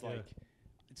asking as like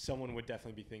someone would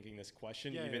definitely be thinking this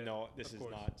question, even though this is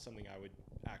not something I would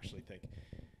actually think.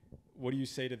 What do you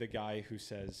say to the guy who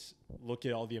says, look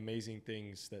at all the amazing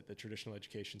things that the traditional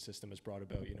education system has brought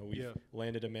about? We've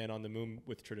landed a man on the moon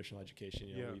with traditional education.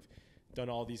 We've done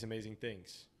all these amazing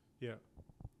things. Yeah.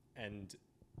 And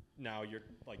now you're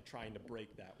like trying to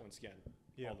break that once again.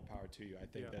 Yeah. All the power to you. I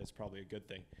think Yeah. that it's probably a good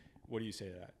thing. What do you say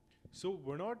to that? So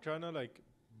we're not trying to like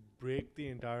break the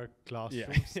entire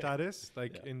classroom Yeah. status,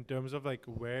 like Yeah. in terms of like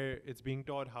where it's being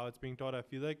taught, how it's being taught. I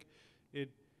feel like it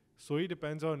solely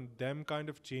depends on them kind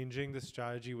of changing the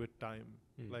strategy with time.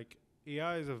 Like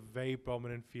AI is a very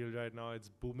prominent field right now. It's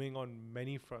booming on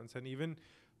many fronts, and even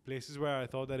places where I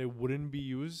thought that it wouldn't be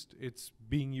used, it's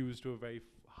being used to a very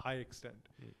high extent.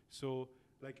 So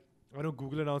like I know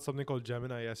Google announced something called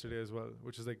Gemini yesterday as well,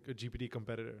 which is like a GPT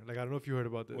competitor. Like I don't know if you heard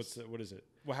about this. What is it?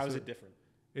 Well, how is So it different?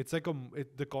 It's like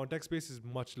the context space is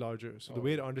much larger. So the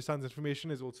way it understands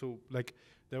information is also like,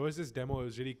 there was this demo, it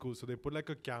was really cool. So they put like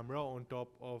a camera on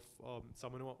top of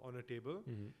someone on a table,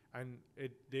 and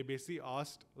they basically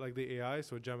asked like the AI,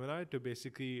 so Gemini, to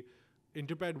basically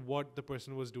interpret what the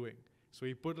person was doing. So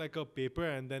he put like a paper,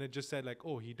 and then it just said like,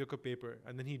 oh, he took a paper,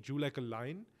 and then he drew like a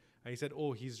line. And he said,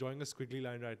 oh, he's drawing a squiggly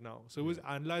line right now. So it was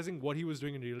analyzing what he was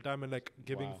doing in real time and like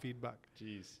giving feedback.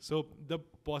 Jeez. So the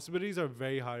possibilities are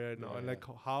very high right now. And like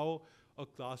how a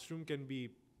classroom can be,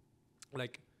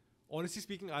 like, honestly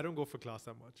speaking, I don't go for class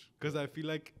that much. Because I feel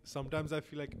like, sometimes I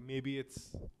feel like maybe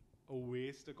it's a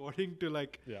waste according to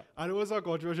like, I know it's not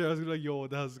controversial. I was like, yo, what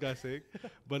the hell is this guy saying?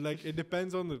 But like, it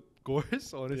depends on the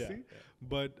course, honestly.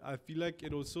 But I feel like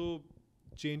it also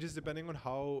changes depending on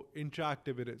how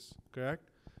interactive it is, correct?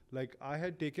 Like I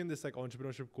had taken this like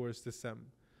entrepreneurship course this sem,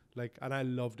 like, and I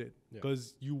loved it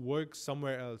because you work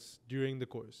somewhere else during the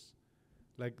course.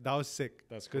 Like that was sick.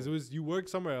 That's because cool. it was, you worked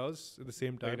somewhere else at the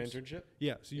same time. Like an internship?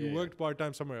 Yeah. So you worked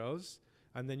part-time somewhere else,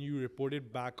 and then you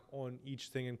reported back on each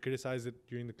thing and criticized it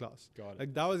during the class. Got it.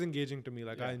 Like that was engaging to me.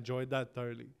 Like I enjoyed that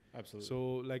thoroughly. Absolutely.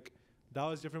 So like that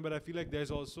was different, but I feel like there's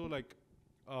also like,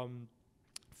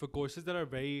 for courses that are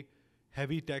very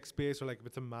heavy text based, or like if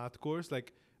it's a math course,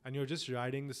 like, and you're just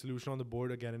writing the solution on the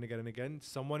board again and again and again,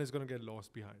 someone is going to get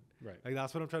lost behind. Right. Like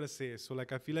that's what I'm trying to say. So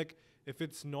like I feel like if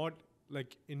it's not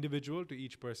like individual to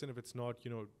each person, if it's not, you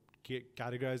know,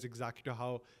 categorized exactly to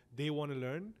how they want to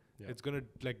learn, it's going to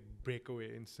like break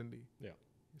away instantly. Yeah.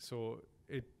 So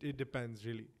it depends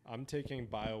really. I'm taking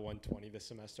Bio 120 this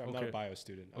semester. I'm not a bio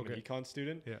student. I'm an econ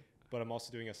student. Yeah. But I'm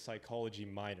also doing a psychology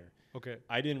minor. Okay.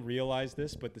 I didn't realize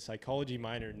this, but the psychology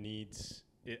minor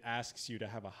it asks you to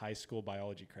have a high school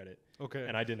biology credit. Okay.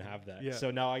 And I didn't have that. Yeah.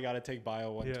 So now I got to take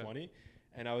Bio 120.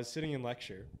 And I was sitting in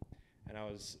lecture, and I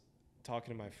was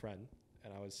talking to my friend,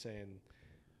 and I was saying,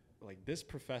 like, this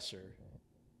professor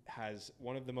has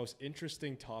one of the most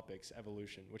interesting topics,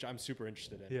 evolution, which I'm super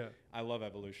interested in. Yeah. I love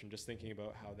evolution. Just thinking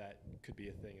about how that could be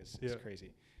a thing is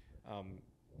crazy.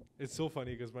 It's so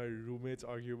funny because my roommates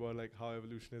argue about like how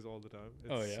evolution is all the time.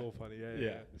 It's so funny.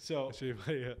 Yeah. So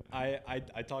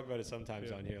I talk about it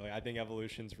sometimes on here. Like I think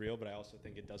evolution's real, but I also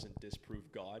think it doesn't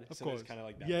disprove God. Of course. It's kind of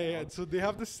like that. Yeah. So they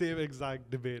have the same exact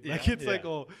debate. Like it's like,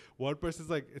 oh, one person's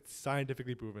like, it's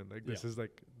scientifically proven. Like this is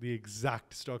like the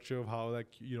exact structure of how like,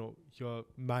 you know, your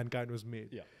mankind was made.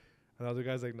 Yeah. And the other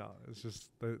guy's like, nah, it's just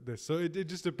this. So it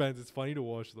just depends. It's funny to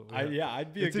watch though.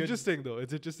 I'd be. It's interesting though.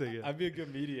 It's interesting. Yeah. I'd be a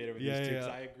good mediator with these two.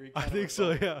 I agree. I think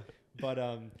so. Yeah.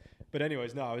 But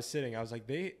anyways, no. I was sitting. I was like,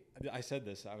 I said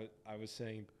this. I was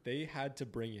saying they had to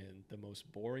bring in the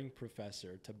most boring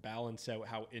professor to balance out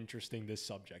how interesting this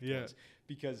subject was,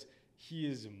 because he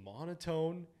is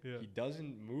monotone. Yeah. He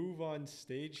doesn't move on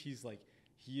stage.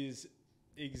 He is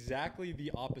exactly the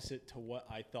opposite to what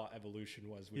I thought evolution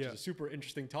was, which is a super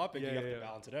interesting topic. You have to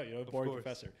balance it out, you know, boring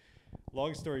professor.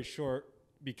 Long story short,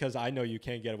 because I know you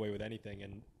can't get away with anything,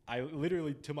 and I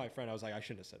literally, to my friend, I was like, I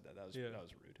shouldn't have said that. That was rude.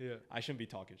 Yeah. I shouldn't be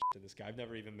talking shit to this guy. I've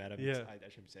never even met him. Yeah. I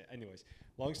shouldn't be saying it. Anyways,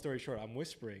 long story short, I'm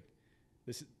whispering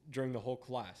this during the whole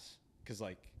class, because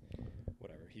like,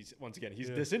 whatever. He's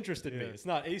disinterested in me. It's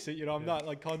not ace it, you know, I'm not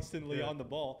like constantly on the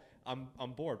ball.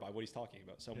 I'm bored by what he's talking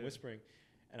about. So I'm whispering.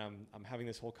 And I'm having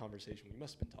this whole conversation. We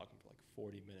must have been talking for like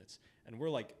 40 minutes. And we're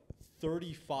like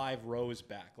 35 rows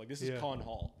back. Like this is Con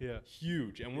Hall. Yeah.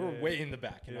 Huge. And we're way in the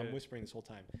back. And I'm whispering this whole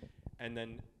time. And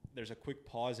then there's a quick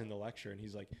pause in the lecture. And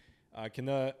he's like, can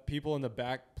the people in the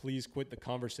back please quit the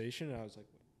conversation? And I was like,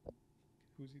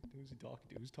 who's he talking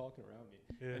to? Who's talking around me?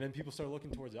 Yeah. And then people start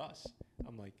looking towards us.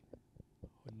 I'm like,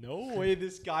 no way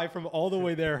this guy from all the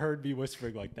way there heard me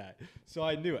whispering like that. So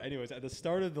I knew it. Anyways, at the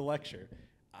start of the lecture,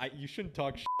 you shouldn't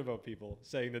talk shit about people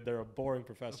saying that they're a boring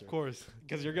professor. Of course.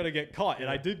 Because you're going to get caught. And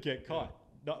I did get caught.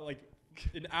 Not like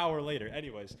an hour later.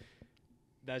 Anyways,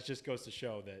 that just goes to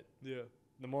show that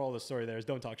the moral of the story there is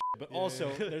don't talk shit. But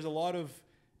also, there's a lot of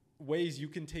ways you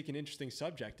can take an interesting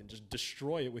subject and just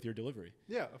destroy it with your delivery.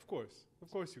 Yeah, of course.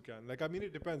 Of course you can. Like, I mean,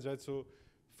 it depends, right? So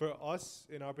for us,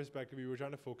 in our perspective, we were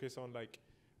trying to focus on like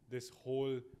this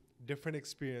whole different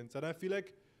experience. And I feel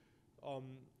like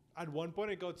at one point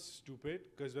it got stupid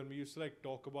because when we used to like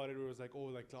talk about it, it was like, oh,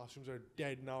 like classrooms are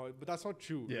dead now, but that's not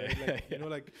true. Yeah. Right? Like, you know,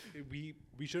 like we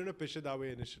shouldn't have pitched it that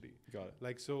way initially. Got it.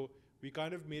 Like, so we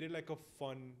kind of made it like a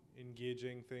fun,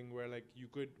 engaging thing where like you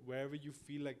could, wherever you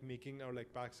feel like making or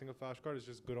like practicing a flashcard is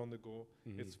just good on the go.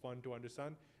 It's fun to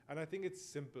understand. And I think it's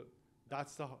simple.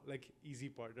 That's the like easy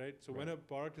part, right? So when a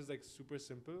product is like super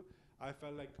simple, I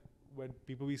felt like when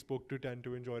people we spoke to tend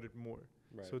to enjoy it more.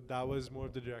 Right. So that was more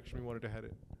of the direction we wanted to head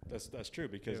in. That's true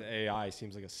because AI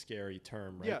seems like a scary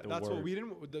term, right? Yeah, that's what we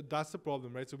didn't. That's the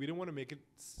problem, right? So we didn't want to make it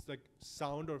like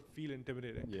sound or feel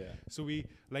intimidating. Yeah. So we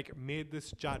like made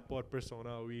this chatbot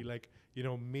persona. We like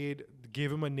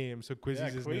gave him a name. So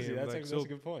Quizzy's his name. That's a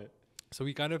good point. So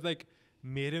we kind of like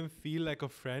made him feel like a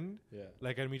friend. Yeah.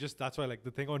 Like, and that's why like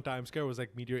the thing on Times Square was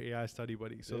like meet your AI study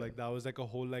buddy. So like that was like a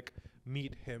whole like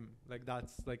meet him. Like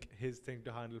that's like his thing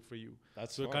to handle for you.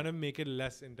 That's so smart. kind of make it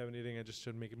less intimidating and just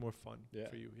should make it more fun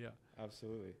for you. Yeah.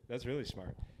 Absolutely. That's really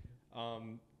smart.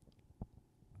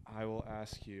 I will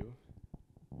ask you,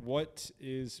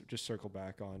 just circle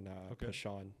back on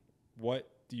Pashan. What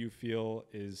do you feel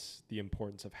is the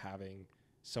importance of having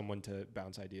someone to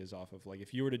bounce ideas off of? Like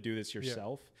if you were to do this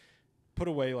yourself, put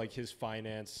away like his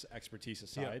finance expertise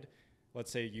aside,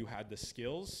 let's say you had the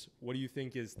skills, what do you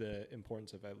think is the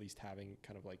importance of at least having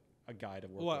kind of like a guy to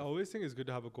work with? I always think it's good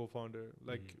to have a co-founder.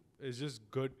 Like it's just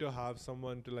good to have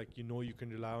someone to like, you can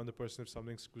rely on the person if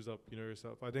something screws up,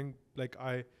 yourself. I think like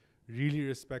I really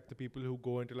respect the people who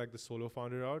go into like the solo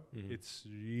founder route. It's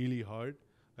really hard.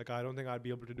 Like I don't think I'd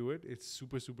be able to do it. It's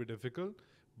super, super difficult.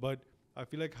 But I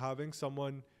feel like having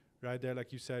someone right there,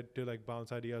 like you said, to like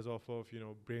bounce ideas off of,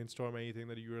 brainstorm anything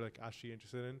that you're like actually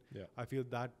interested in. Yeah. I feel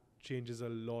that changes a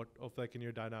lot of like in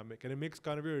your dynamic, and it makes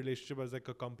kind of your relationship as like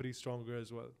a company stronger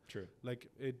as well. True. Like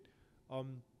it,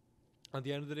 at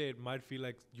the end of the day, it might feel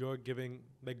like you're giving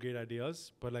like great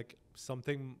ideas, but like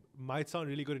something might sound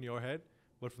really good in your head,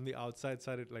 but from the outside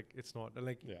side, it's not. And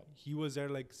like he was there,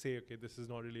 like say, okay, this is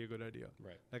not really a good idea.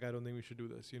 Right. Like I don't think we should do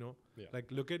this. Yeah. Like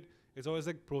it's always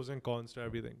like pros and cons to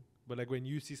everything. But like when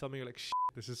you see something, you're like,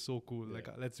 this is so cool. Yeah. Like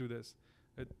let's do this.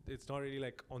 It's not really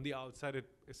like on the outside.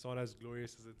 It's not as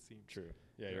glorious as it seems. True.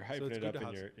 Yeah, you're hyping it up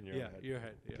in your head. Your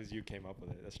head. Because you came up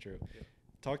with it. That's true. Yeah.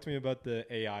 Talk to me about the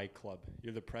AI club.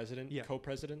 You're the president,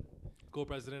 co-president?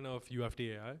 Co-president of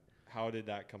UFT AI. How did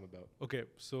that come about? Okay,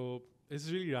 so this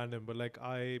is really random, but like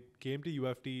I came to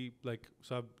UFT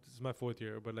this is my 4th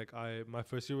year, but like my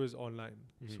first year was online.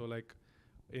 So like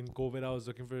in COVID, I was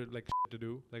looking for like to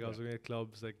do. Like I was looking at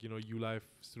clubs like ULife,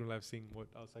 Student Life, seeing what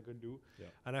else I could do. Yeah.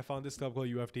 And I found this club called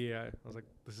UFT AI. I was like,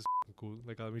 this is cool.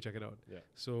 Like let me check it out. Yeah.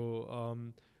 So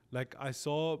like I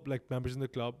saw like members in the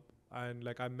club. And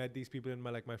like I met these people in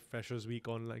my freshers week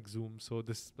on like Zoom. So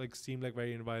this like seemed like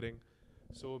very inviting.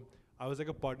 So I was like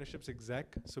a partnerships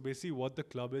exec. So basically what the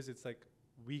club is, it's like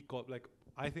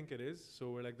I think it is.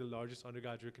 So we're like the largest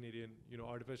undergraduate Canadian,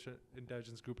 artificial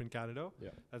intelligence group in Canada.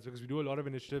 Yeah. That's because we do a lot of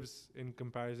initiatives in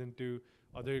comparison to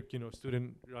other,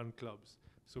 student run clubs.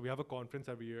 So we have a conference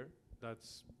every year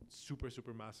that's super,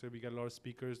 super massive. We get a lot of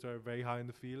speakers that are very high in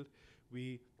the field.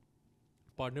 We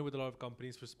partner with a lot of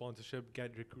companies for sponsorship,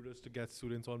 get recruiters to get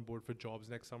students on board for jobs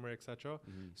next summer, etc.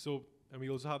 So, and we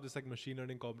also have this like machine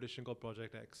learning competition called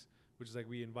Project X, which is like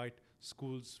we invite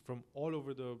schools from all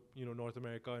over the North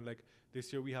America, and like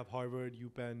this year we have Harvard,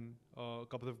 UPenn, a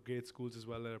couple of great schools as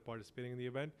well that are participating in the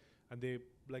event, and they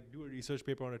like do a research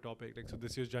paper on a topic. Like so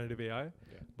this year's generative AI,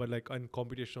 but like on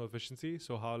computational efficiency.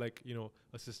 So how like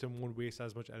a system won't waste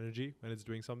as much energy when it's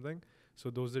doing something. So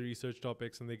those are research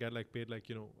topics, and they get like paid like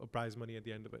a prize money at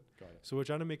the end of it. Got it. So we're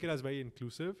trying to make it as very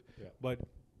inclusive. Yeah. But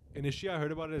initially I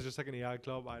heard about it as just like an AI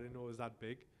club. I didn't know it was that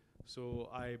big. So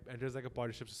I entered as like a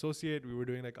partnerships associate. We were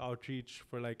doing like outreach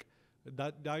for like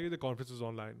that year the conference was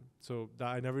online. So that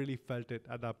I never really felt it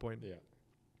at that point. Yeah.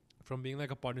 From being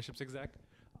like a partnerships exec,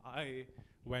 I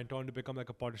went on to become like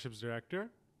a partnerships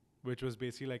director, which was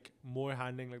basically like more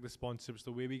handling like the sponsorships.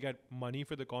 The way we get money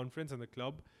for the conference and the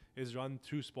club is run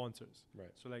through sponsors. Right.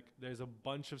 So like there's a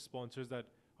bunch of sponsors that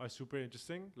are super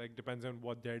interesting, like depends on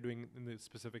what they're doing in the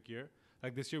specific year.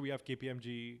 Like this year we have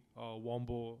KPMG,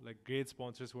 Wombo, like great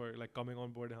sponsors who are like coming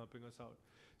on board and helping us out.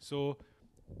 So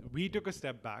we took a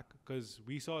step back because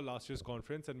we saw last year's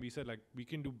conference and we said like we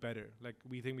can do better. Like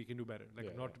we think we can do better.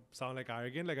 Like not to sound like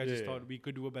arrogant, like I just thought we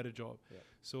could do a better job. Yeah.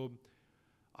 So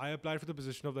I applied for the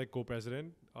position of like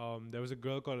co-president. There was a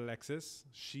girl called Alexis.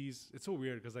 It's so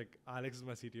weird because like Alex is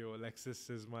my CTO, Alexis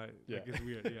is my like it's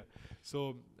weird. Yeah.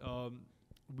 So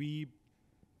we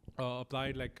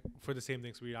applied like for the same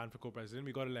things. We ran for co-president.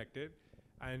 We got elected,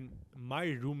 and my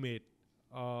roommate,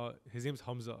 his name's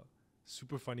Hamza,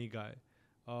 super funny guy.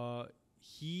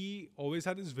 he always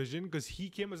had this vision because he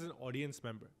came as an audience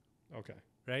member, Okay.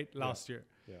 right? Last year.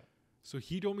 Yeah. So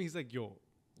he told me, he's like, yo,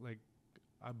 like,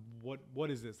 what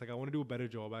is this? Like, I want to do a better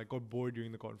job. I got bored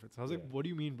during the conference. I was like, what do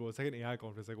you mean, bro? It's like an AI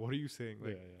conference. Like, what are you saying?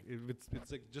 Like,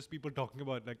 it's like just people talking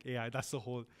about like AI. That's the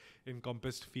whole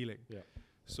encompassed feeling. Yeah.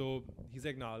 So he's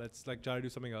like, nah, let's like try to do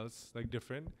something else, like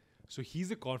different. So he's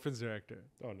the conference director.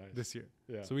 Oh, nice. This year.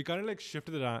 Yeah. So we kind of like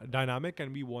shifted the dynamic,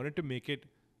 and we wanted to make it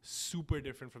super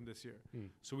different from this year.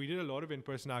 So we did a lot of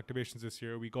in-person activations this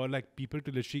year. We got like people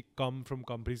to literally come from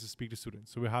companies to speak to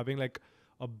students. So we're having like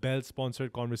a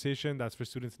Bell-sponsored conversation that's for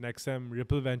students next sem.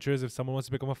 Ripple Ventures, if someone wants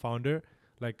to become a founder,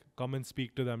 like come and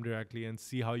speak to them directly and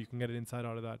see how you can get an insight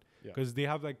out of that. Because they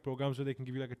have like programs where they can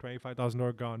give you like a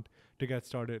 $25,000 grant to get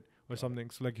started or something.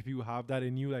 So like if you have that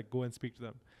in you, like go and speak to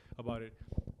them about it.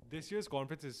 This year's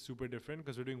conference is super different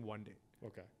because we're doing one day.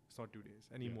 Okay. It's not 2 days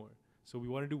anymore. So we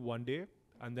want to do one day,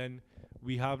 and then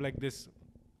we have like this.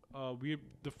 We're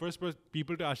the first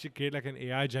people to actually create like an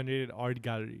AI-generated art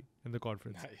gallery in the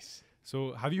conference. Nice.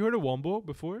 So have you heard of Wombo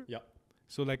before? Yeah.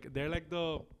 So like they're like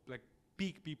the like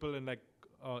peak people in like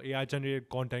AI-generated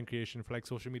content creation for like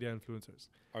social media influencers.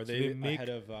 Are So they make ahead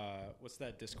of what's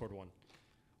that Discord one?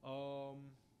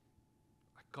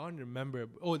 I can't remember.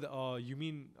 Oh, you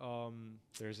mean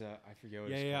There's I forget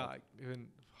what yeah, it's yeah. called. Even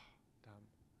damn,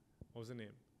 what was the name?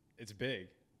 It's big.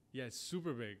 Yeah, it's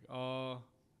super big.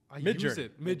 I Midjourney. use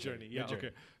it. Midjourney. Yeah. Midjourney. Okay.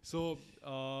 So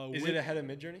Is it ahead of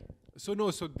Midjourney? So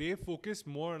no. So they focus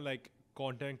more on like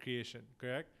content creation.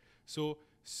 Correct. So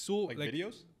Like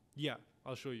videos? Yeah,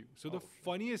 I'll show you. So Oh, the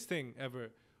funniest thing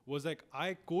ever was like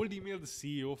I cold emailed the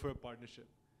CEO for a partnership,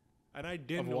 and I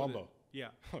didn't Of know that- Wombo? Yeah.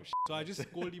 Oh, So I just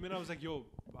cold emailed. I was like, yo,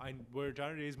 we're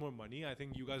trying to raise more money. I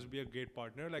think you guys would be a great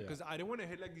partner. Like, because I don't want to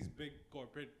hit like these big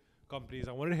corporate companies.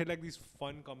 I wanted to hit like these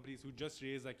fun companies who just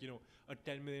raised like, a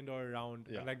 $10 million round.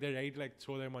 Yeah. And like they're ready to like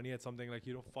throw their money at something like,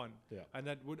 fun. Yeah. And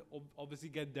that would obviously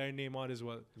get their name out as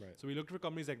well. Right. So we looked for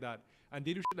companies like that. And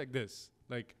they do shit like this.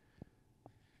 Like,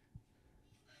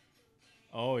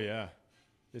 Oh yeah.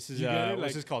 This is You get it, what's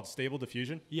like- this called? Stable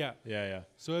diffusion? yeah. Yeah.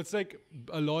 So it's like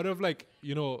a lot of like,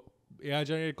 AI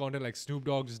generated content like Snoop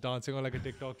Dogg just dancing on like a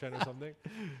TikTok trend or something.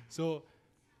 So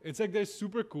it's like they're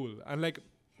super cool. And like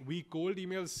we cold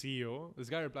emailed CEO. This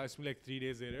guy replies to me like 3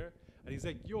 days later. And he's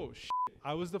like, yo,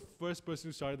 I was the first person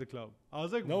who started the club. I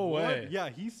was like, No what? way. Yeah,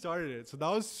 he started it. So that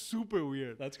was super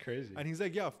weird. That's crazy. And he's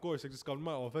like, yeah, of course. Like, just come to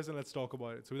my office and let's talk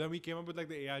about it. So then we came up with like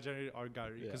the AI generated art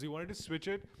gallery because we wanted to switch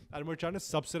it and we're trying to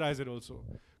subsidize it also.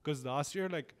 Because last year,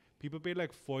 like people paid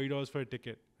like $40 for a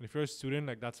ticket. And if you're a student,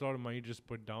 like that's a lot of money to just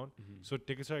put down. So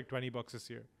tickets are like $20 this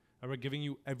year. And we're giving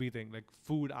you everything like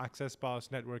food, access pass,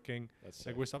 networking. That's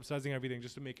Like sick. we're subsidizing everything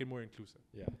just to make it more inclusive.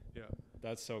 Yeah. Yeah.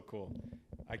 That's so cool.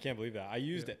 I can't believe that. I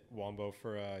used Wombo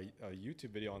for a YouTube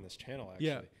video on this channel actually.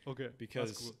 Yeah. Okay. Because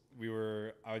That's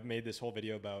cool. I made this whole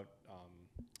video about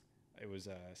it was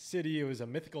a city, it was a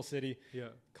mythical city Yeah.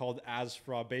 called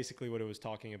Asfra. Basically what it was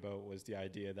talking about was the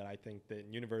idea that I think that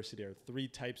in university there are 3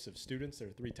 types of students, there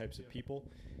are 3 types of people.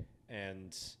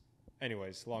 And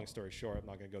anyways, long story short, I'm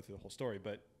not going to go through the whole story,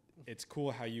 but it's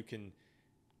cool how you can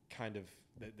kind of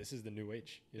this is the new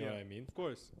age, you know what I mean? Of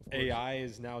course. AI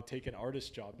is now taking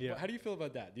artists' jobs. Yeah. How do you feel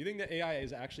about that? Do you think that AI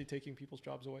is actually taking people's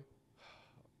jobs away?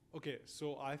 Okay.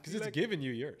 So I Because feel it's like given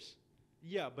you yours.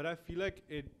 Yeah, but I feel like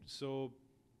it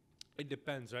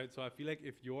depends, right? So I feel like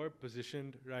if you're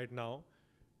positioned right now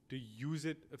to use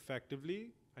it effectively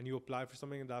and you apply for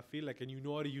something in that field, like, and you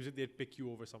know how to use it, they'd pick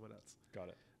you over someone else. Got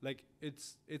it. Like,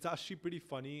 it's actually pretty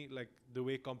funny, like, the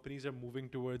way companies are moving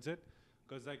towards it.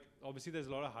 Because, like, obviously there's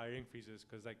a lot of hiring freezes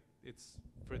because, like, it's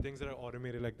for things that are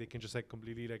automated, like, they can just, like,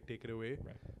 completely, like, take it away,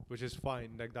 Right. which is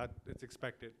fine. Like, that, it's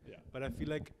expected. Yeah. But I feel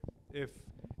like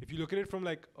if you look at it from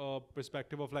like a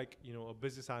perspective of like, a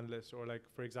business analyst or like,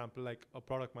 for example, like a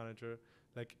product manager,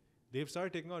 like they've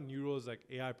started taking on new roles like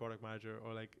AI product manager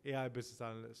or like AI business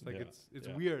analyst. Like it's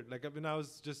weird. Like when I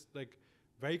was just like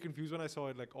very confused when I saw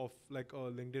it like off like a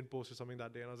LinkedIn post or something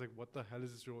that day. And I was like, what the hell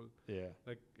is this role? Yeah.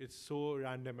 Like it's so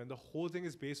random. And the whole thing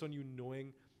is based on you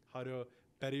knowing how to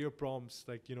better your prompts.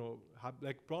 Like,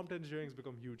 like prompt engineering has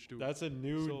become huge too. That's a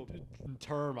new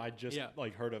term I just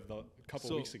like heard of a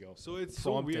couple weeks ago. So it's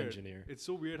prompt so weird. engineer. It's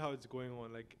so weird how it's going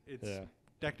on. Like it's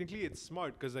technically it's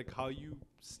smart because like how you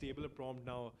stable a prompt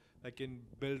now like can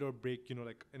build or break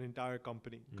like an entire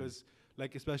company. Because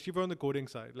like especially for on the coding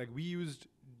side, like we used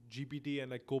GPT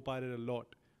and like Copilot a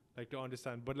lot, like to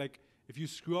understand. But like if you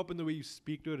screw up in the way you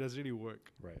speak to it, it doesn't really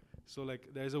work. Right. So like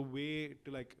there's a way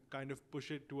to like kind of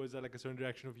push it towards like a certain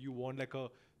direction if you want like a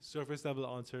surface level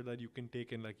answer that you can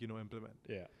take and like implement.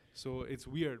 Yeah. So it's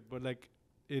weird, but like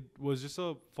it was just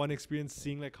a fun experience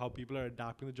seeing like how people are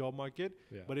adapting the job market.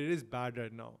 Yeah. But it is bad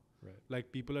right now. Right.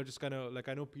 Like people are just kind of like,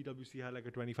 I know PwC had like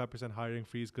a 25% hiring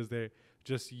freeze because they're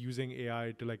just using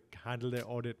AI to like handle their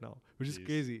audit now, which is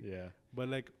crazy. Yeah. But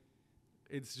like,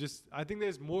 it's just, I think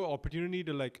there's more opportunity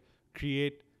to like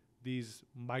create these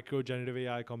micro generative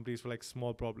AI companies for like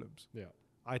small problems. Yeah.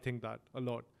 I think that a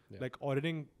lot. Yeah. Like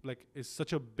auditing like is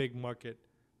such a big market.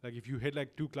 Like if you hit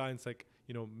like 2 clients, like,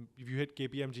 you know, if you hit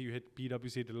KPMG, you hit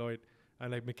PwC, Deloitte,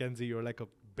 and like McKinsey, you're like a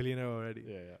billionaire already.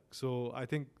 Yeah. So I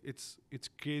think it's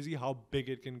crazy how big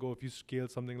it can go if you scale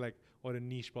something like, or a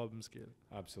niche problem scale.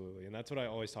 Absolutely. And that's what I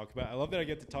always talk about. I love that I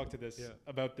get to talk to this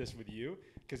about this with you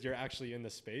because you're actually in the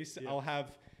space. Yeah.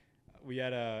 We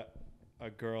had a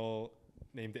girl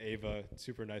named Ava,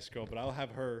 super nice girl, but I'll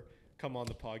have her come on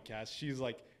the podcast. She's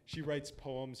like, she writes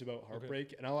poems about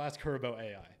heartbreak, and I'll ask her about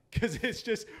AI because it's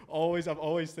just always, I'm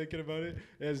always thinking about it.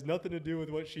 It has nothing to do with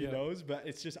what she knows, but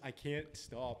it's just, I can't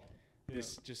stop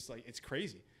this. Just like, it's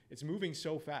crazy. It's moving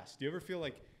so fast. Do you ever feel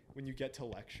like when you get to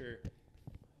lecture,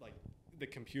 like the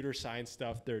computer science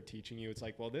stuff they're teaching you, it's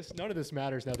like, well, none of this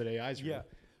matters now that AI is real. Yeah.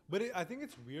 But I think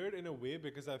it's weird in a way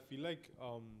because I feel like,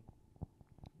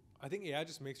 I think AI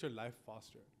just makes your life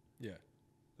faster. Yeah.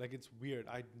 Like it's weird.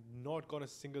 I'd not gone a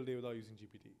single day without using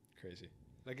GPT. Crazy.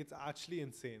 Like it's actually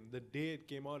insane. The day it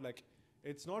came out, like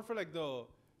it's not for like the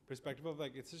perspective of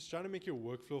like, it's just trying to make your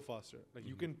workflow faster. Like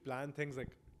you can plan things like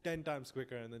 10 times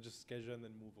quicker and then just schedule and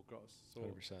then move across. So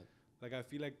 100%. like I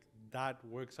feel like that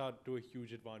works out to a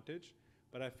huge advantage.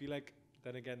 But I feel like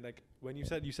then again, like when you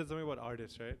said something about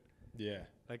artists, right? Yeah.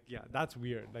 Like, yeah, that's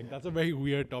weird. Like that's a very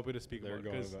weird topic to speak about.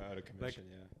 They're going out of commission,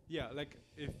 like, yeah, like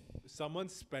if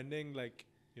someone's spending like,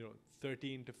 you know,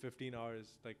 13 to 15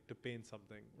 hours like to paint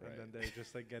something and then they're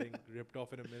just like getting ripped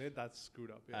off in a minute, that's screwed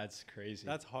up. Yeah. That's crazy.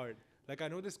 That's hard. Like I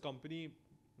know this company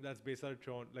that's based out of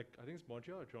Toronto, like I think it's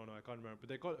Montreal or Toronto, I can't remember, but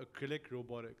they're called Acrylic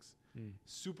Robotics.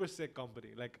 Super sick company.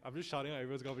 Like I'm just shouting out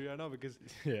everyone's company right now because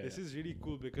this is really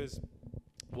cool because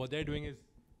what they're doing is,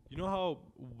 you know how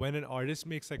when an artist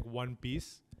makes like one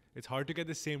piece, it's hard to get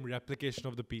the same replication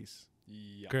of the piece.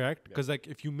 Yeah. Correct? Because like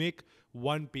if you make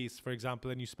one piece, for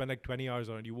example, and you spend like 20 hours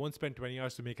on it, you won't spend 20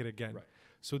 hours to make it again. Right.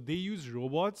 So they use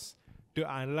robots to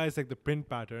analyze like the print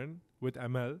pattern with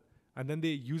ML, and then they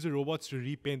use the robots to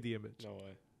repaint the image. No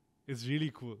way. It's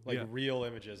really cool. Like real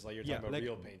images, like you're talking about like,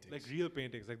 real paintings. Like real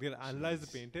paintings. Like they'll analyze the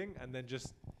painting and then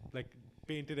just like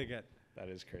paint it again. That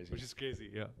is crazy. Which is crazy,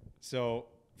 yeah. So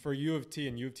for U of T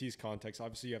and U of T's context,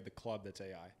 obviously you have the club that's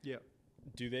AI. Yeah.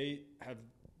 Have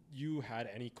you had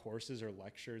any courses or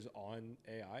lectures on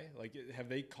AI? Like, have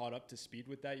they caught up to speed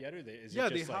with that yet? Or they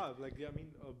have. Like, I mean,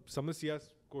 some of the CS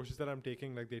courses that I'm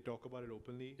taking, like, they talk about it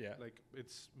openly. Yeah. Like,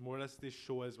 it's more or less they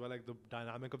show as well, like, the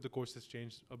dynamic of the course has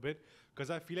changed a bit. Because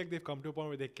I feel like they've come to a point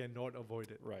where they cannot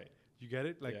avoid it. Right. You get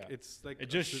it? Like, it's like... It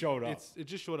just showed up. It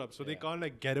just showed up. So they can't,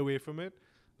 like, get away from it.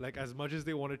 Like, as much as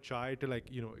they want to try to,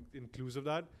 like, you know, inclusive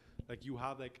that, like, you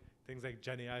have, like, things like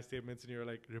Gen AI statements in your,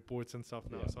 like, reports and stuff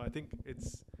now. Yeah. So I think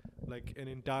it's... like an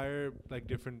entire like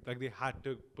different, like they had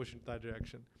to push into that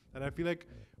direction. And I feel like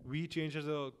we changed as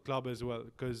a club as well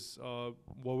because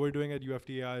what we're doing at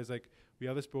UFTAI is like we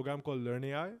have this program called Learn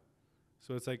AI.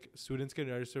 So it's like students can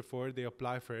register for it, they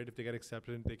apply for it, if they get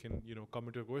accepted they can, you know, come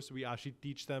into a course. So we actually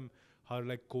teach them how to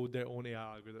like code their own AI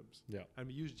algorithms. Yeah. And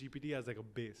we use GPT as like a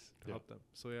base to help them.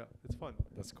 So yeah, it's fun.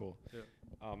 That's cool.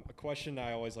 Yeah. A question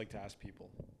I always like to ask people,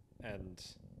 and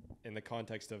in the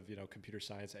context of, you know, computer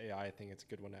science, AI, I think it's a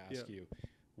good one to ask you.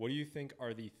 What do you think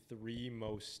are the 3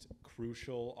 most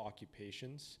crucial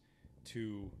occupations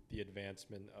to the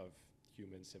advancement of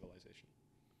human civilization?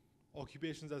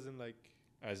 Occupations as in like?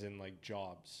 As in like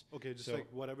jobs. Okay, just so like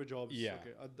whatever jobs. Yeah.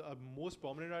 Okay. Most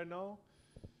prominent right now?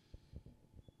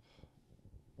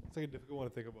 It's like a difficult one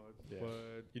to think about. Yeah.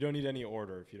 But you don't need any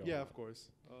order if you don't. Yeah, of course.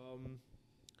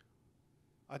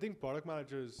 I think product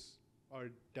managers are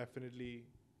definitely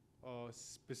a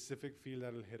specific field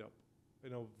that will hit up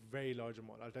in a very large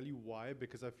amount. I'll tell you why,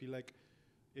 because I feel like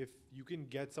if you can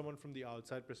get someone from the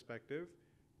outside perspective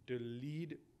to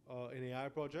lead an AI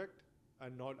project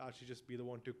and not actually just be the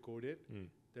one to code it,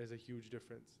 there's a huge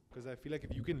difference. Because I feel like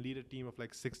if you can lead a team of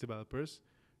like 6 developers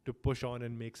to push on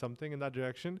and make something in that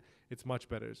direction, it's much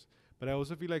better. But I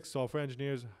also feel like software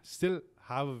engineers still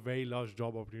have a very large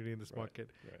job opportunity in this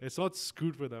market. Right. It's not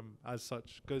screwed for them as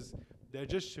such because they're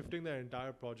just shifting their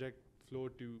entire project flow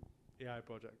to AI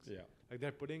projects. Yeah. Like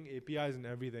they're putting APIs and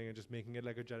everything and just making it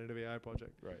like a generative AI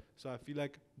project. Right. So I feel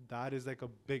like that is like a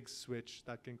big switch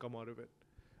that can come out of it.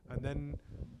 And then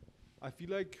I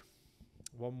feel like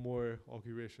one more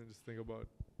occupation, just think about.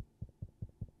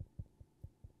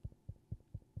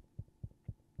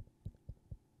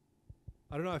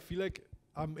 I don't know. I feel like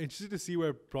I'm interested to see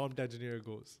where prompt engineer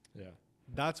goes. Yeah.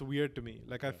 That's weird to me.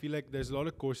 Like I feel like there's a lot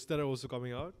of courses that are also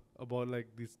coming out about like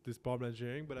this prompt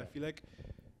engineering, but I feel like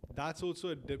that's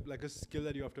also like a skill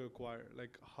that you have to acquire,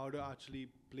 like how to actually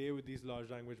play with these large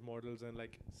language models and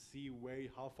like see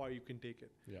how far you can take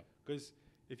it. Yeah. Because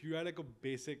if you had like a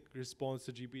basic response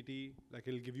to GPT, like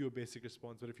it'll give you a basic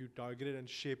response, but if you target it and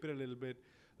shape it a little bit,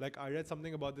 like I read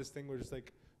something about this thing where it's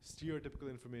like stereotypical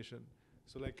information.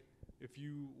 So like if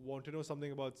you want to know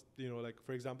something about, like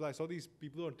for example, I saw these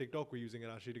people on TikTok were using it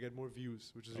actually to get more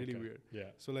views, which is really weird.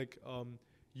 Yeah. So like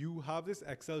you have this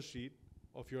Excel sheet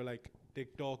of your like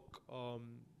TikTok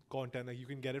content, like you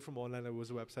can get it from online. There was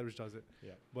a website which does it.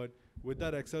 Yeah. But with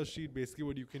that Excel sheet, basically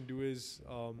what you can do is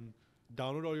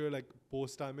download all your like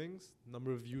post timings,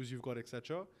 number of views you've got,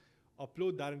 etc.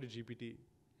 Upload that into GPT,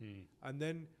 and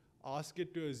then ask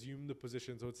it to assume the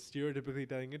position. So it's stereotypically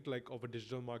telling it like of a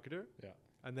digital marketer. Yeah.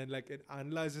 And then like it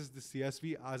analyzes the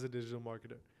CSV as a digital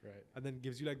marketer. Right. And then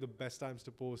gives you like the best times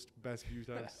to post, best view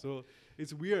times. So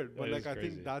it's weird, but like I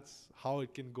think that's how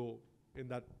it can go in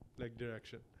that like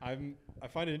direction. I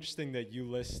find it interesting that you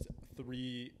list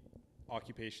 3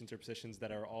 occupations or positions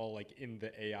that are all like in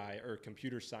the AI or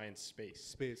computer science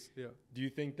space. Yeah. Do you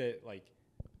think that like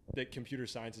that computer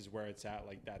science is where it's at?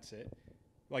 Like that's it?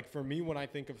 Like for me, when I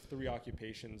think of 3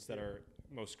 occupations that are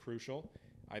most crucial,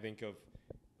 I think of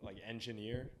like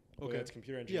engineer. Okay. That's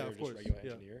computer engineer, or just regular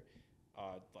engineer.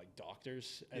 Like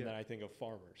doctors, and then I think of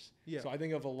farmers. Yeah. So I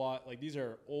think of a lot, like these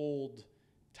are old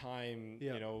time,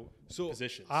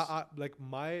 positions. I like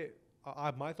my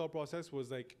thought process was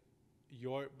like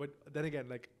but then again,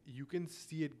 like you can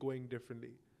see it going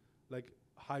differently. Like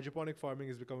hydroponic farming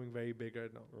is becoming very big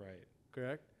right now. Right.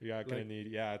 Correct? You're not going to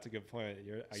need, that's a good point.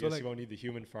 I guess you won't need the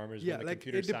human farmers. Yeah, like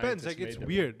it depends. Like it's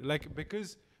weird. Like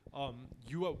because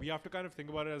we have to kind of think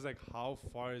about it as like how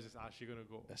far is this actually going to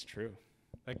go? That's true.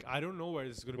 Like I don't know where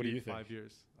this is going to be in 5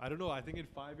 years. I don't know. I think in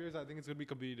 5 years, I think it's going to be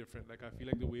completely different. Like I feel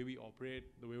like the way we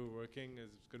operate, the way we're working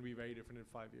is going to be very different in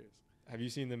 5 years. Have you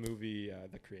seen the movie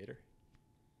The Creator?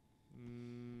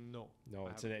 No. No,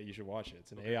 you should watch it.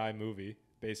 It's an AI movie.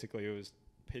 Basically, it was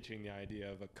pitching the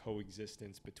idea of a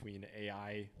coexistence between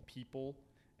AI people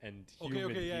and human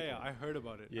people. Yeah. I heard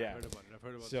about it. Yeah. I've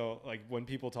heard about it. So, like, when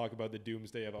people talk about the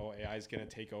doomsday of, AI is going to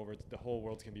take over, the whole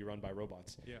world's going to be run by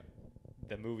robots. Yeah.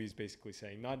 The movie's basically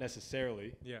saying, not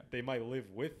necessarily. Yeah. They might live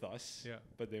with us,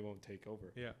 but they won't take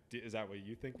over. Yeah. Is that what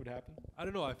you think would happen? I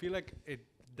don't know. I feel like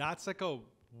that's like a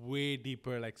way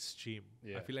deeper, like, stream.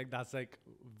 Yeah. I feel like that's, like,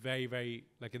 very, very,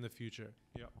 like, in the future.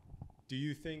 Yeah. Do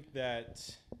you think that...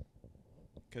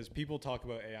 Because people talk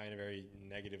about AI in a very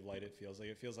negative light, it feels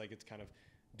like it's kind of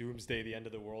doomsday, the end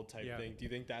of the world type thing. Do you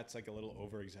think that's like a little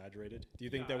over exaggerated? Do you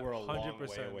think that we're a long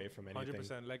way away from anything?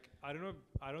 100%. Like, I don't know.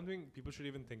 I don't think people should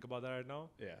even think about that right now.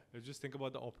 Yeah. Let's just think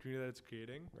about the opportunity that it's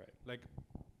creating. Right. Like,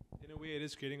 in a way, it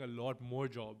is creating a lot more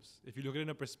jobs. If you look at it in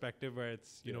a perspective where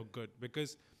it's, you know, good.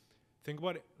 Because think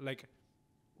about it, like,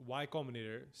 Y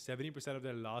Combinator, 70% of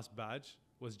their last batch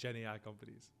was Gen AI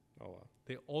companies. Oh, wow.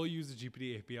 They all used the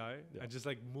GPT API and just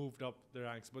like moved up the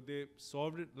ranks, but they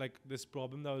solved it like this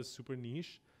problem that was super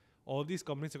niche. All these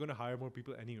companies are going to hire more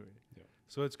people anyway. Yeah.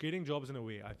 So it's creating jobs in a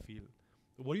way, I feel.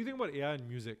 What do you think about AI and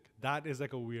music? That is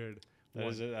like a weird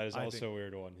one. That is also a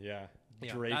weird one. Yeah.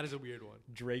 Drake, that is a weird one.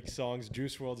 Drake songs.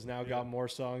 Juice WRLD's now got more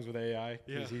songs with AI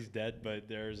because he's dead, but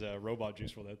there's a robot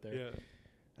Juice WRLD out there. Yeah.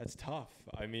 That's tough.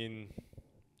 I mean,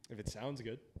 if it sounds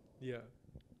good. Yeah.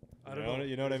 I don't know.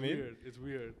 You know what I mean? Weird. It's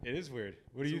weird. It is weird.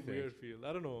 What do you think? It's a weird feel.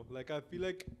 I don't know. Like, I feel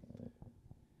like,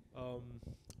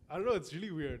 I don't know. It's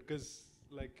really weird because,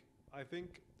 like, I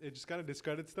think it just kind of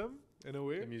discredits them in a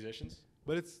way. The musicians?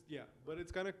 But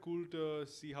it's kind of cool to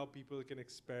see how people can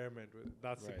experiment with it.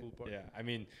 That's the cool part. Yeah. I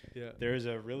mean, there's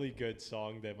a really good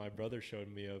song that my brother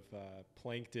showed me of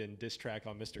Plankton diss track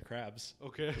on Mr. Krabs.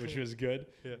 Okay. Which was good.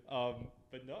 Yeah.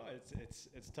 But no,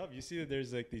 it's tough. You see that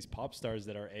there's like these pop stars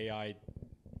that are AI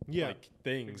like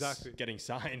things getting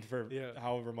signed for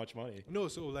however much money. No,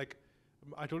 so like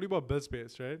I told you about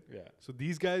BuildSpace, right? Yeah. So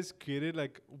these guys created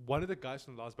like one of the guys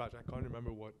from the last batch, I can't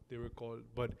remember what they were called,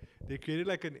 but they created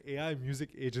like an AI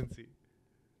music agency.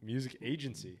 Music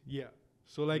agency? Yeah.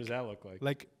 So like what does that look like?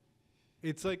 Like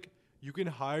it's like you can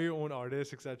hire your own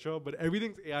artists, etc., but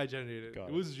everything's AI generated.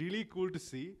 It was really cool to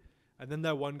see. And then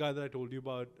that one guy that I told you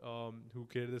about who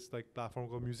created this like platform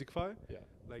called Musicify. Yeah.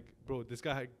 Like, bro, this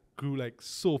guy grew like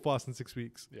so fast in 6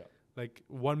 weeks. Yeah. Like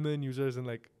 1 million users in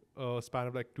like a span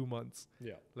of like 2 months.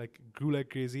 Yeah. Like grew like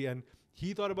crazy. And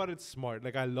he thought about it smart.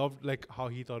 Like I loved like how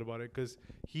he thought about it because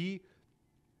he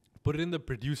put it in the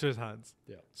producer's hands.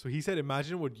 Yeah. So he said,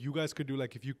 imagine what you guys could do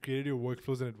like if you created your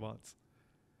workflows in advance.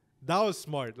 That was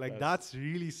smart. Like that's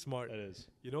really smart. That is.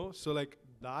 You know, so like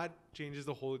that changes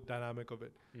the whole dynamic of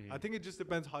it. I think it just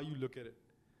depends how you look at it.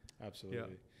 Absolutely. Yeah.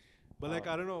 But like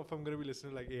I don't know if I'm gonna be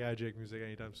listening to like AI Jake music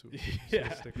anytime soon.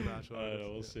 Yeah. Stick with actual artists.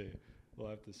 We'll see. We'll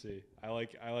have to see. I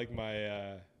like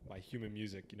my my human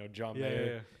music. You know, John Yeah, Mayer.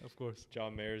 yeah, of course.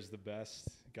 John Mayer's the best.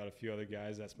 Got a few other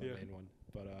guys. That's my main one.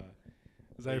 But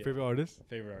is that your favorite artist?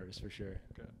 Favorite artist for sure.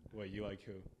 Okay. Wait, you like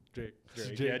who? Drake.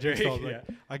 Drake. Yeah, Drake. Top, Yeah.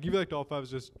 I give you like top 5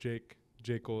 is just Jake,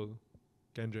 J. Cole,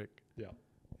 Kendrick. Yeah.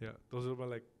 Yeah. Those are my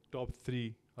like top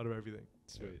 3 out of everything.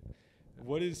 Sweet. Yeah.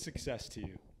 What is success to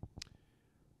you?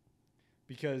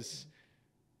 Because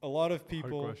a lot of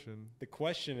people, the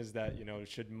question is that, you know,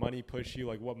 should money push you?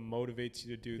 Like, what motivates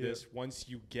you to do this? Once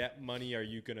you get money, are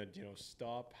you gonna, you know,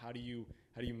 stop? How do you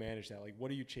manage that? Like, what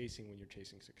are you chasing when you're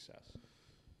chasing success?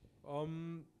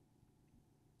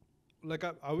 Like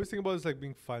I always think about this like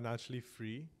being financially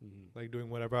free, like doing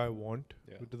whatever I want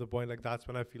to the point like that's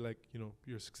when I feel like, you know,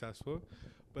 you're successful.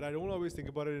 But I don't always think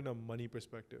about it in a money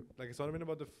perspective. Like it's not even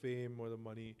about the fame or the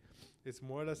money. It's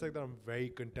more or less like that I'm very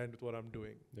content with what I'm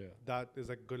doing. Yeah. That is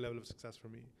like a good level of success for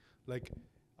me. Like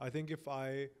I think if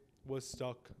I was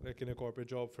stuck like in a corporate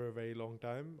job for a very long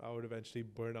time, I would eventually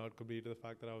burn out completely to the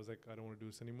fact that I was like, I don't want to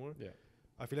do this anymore. Yeah.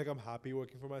 I feel like I'm happy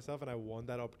working for myself and I want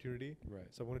that opportunity. Right.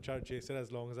 So I'm going to try to chase it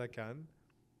as long as I can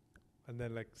and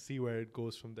then like see where it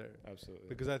goes from there. Absolutely.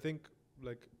 Because I think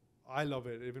like I love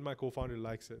it. Even my co-founder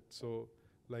likes it. So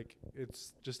like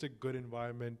it's just a good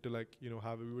environment to like, you know,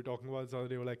 have it. We were talking about this the other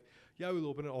day. We're like, yeah, we'll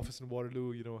open an office in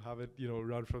Waterloo, you know, have it, you know,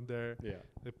 run from there. Yeah.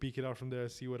 Like, peek it out from there,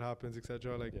 see what happens,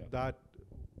 etc. Like that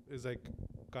is like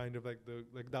kind of like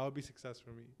that would be success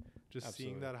for me. Just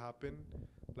seeing that happen,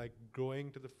 like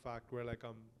growing to the fact where like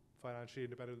I'm financially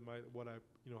independent with what I,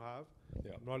 you know, have.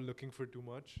 Yeah. I'm not looking for too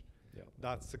much. Yeah.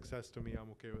 That's success to me. I'm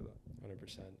okay with that.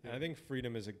 100%. And I think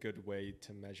freedom is a good way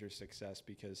to measure success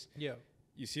because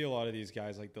you see a lot of these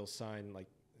guys, like they'll sign, like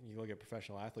you look at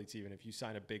professional athletes, even if you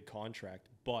sign a big contract,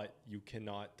 but you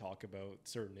cannot talk about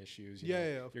certain issues.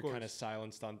 You're kind of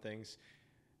silenced on things.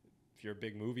 If you're a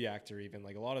big movie actor, even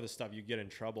like a lot of the stuff you get in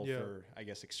trouble for, I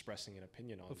guess, expressing an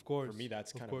opinion on. Of course. For me,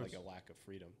 that's kind of like a lack of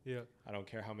freedom. Yeah. I don't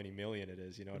care how many million it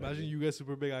is, you know. Imagine you get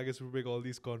super big, I get super big, all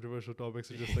these controversial topics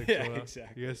are just like,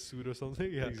 exactly. You get sued or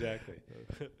something. Yeah. Exactly.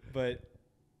 But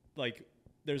like,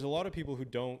 there's a lot of people who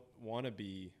don't want to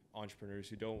be entrepreneurs,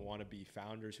 who don't want to be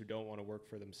founders, who don't want to work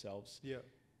for themselves. Yeah.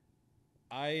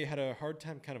 I had a hard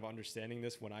time kind of understanding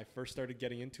this when I first started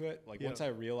getting into it. Like once I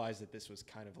realized that this was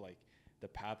kind of like the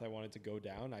path I wanted to go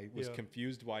down, I was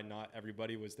confused why not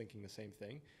everybody was thinking the same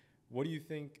thing. What do you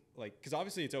think, like, because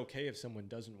obviously it's okay if someone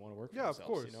doesn't want to work for themselves, of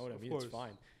course, you know what I mean? It's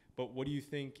fine. But what do you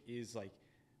think is like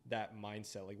that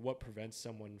mindset? Like what prevents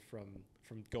someone from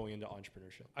going into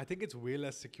entrepreneurship? I think it's way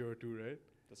less secure too, right?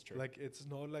 That's true. Like it's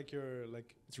not like you're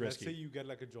like, it's risky. Let's say you get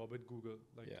like a job at Google,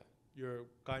 like you're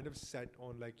kind of set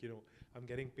on like, you know, I'm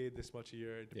getting paid this much a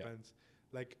year. It depends.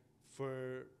 Like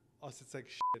for us, it's like,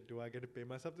 shit, do I get to pay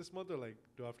myself this month or like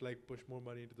do I have to like push more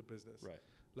money into the business? Right.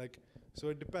 Like, so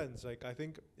it depends. Like, I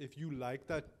think if you like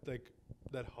that, like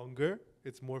that hunger,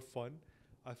 it's more fun.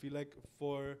 I feel like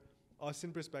for us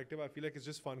in perspective, I feel like it's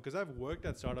just fun because I've worked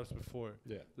at startups before.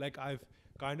 Yeah. Like I've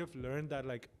kind of learned that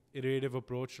like iterative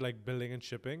approach, like building and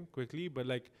shipping quickly, but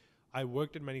like I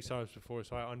worked in many startups before,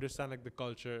 so I understand like the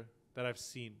culture that I've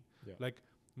seen. Yeah. Like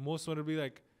most notably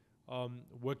like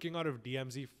working out of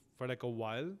DMZ for like a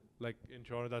while, like in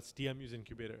Toronto, that's TMU's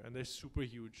incubator, and they're super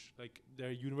huge. Like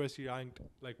they're university ranked,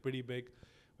 like pretty big.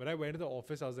 When I went to the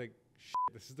office, I was like, shit,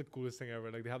 this is the coolest thing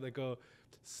ever. Like they have like a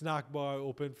snack bar,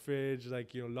 open fridge,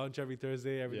 like, you know, lunch every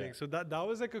Thursday, everything. Yeah. So that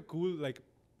was like a cool like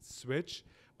switch,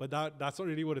 but that's not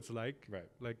really what it's like. Right.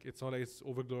 Like it's not like it's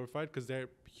over glorified because they're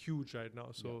huge right now.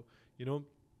 So you know,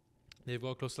 they've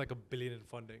got close to like $1 billion in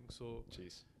funding. So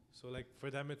so like for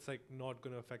them, it's like not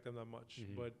gonna affect them that much.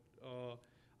 But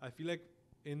I feel like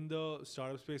in the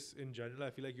startup space in general,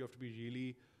 I feel like you have to be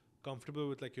really comfortable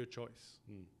with like your choice.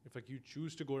 If like you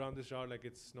choose to go down this route, like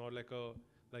it's not like a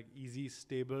like easy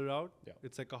stable route. Yeah.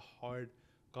 It's like a hard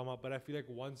come up. But I feel like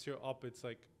once you're up, it's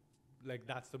like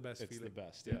that's the best feeling. It's the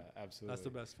best. Yeah, absolutely. That's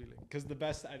the best feeling. Because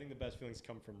I think the best feelings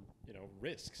come from, you know,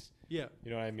 risks. Yeah.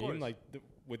 You know what I mean? Like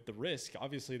with the risk,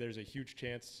 obviously there's a huge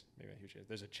chance,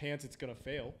 there's a chance it's going to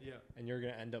fail. Yeah. And you're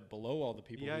going to end up below all the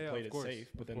people who played it safe.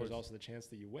 But then there's also the chance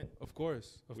that you win. Of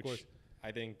course. Of course.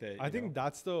 I think that, I think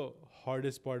that's the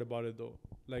hardest part about it though.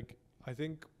 Like, I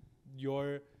think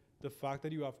the fact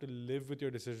that you have to live with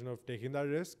your decision of taking that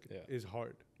risk is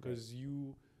hard because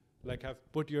you like have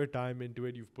put your time into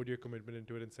it, you've put your commitment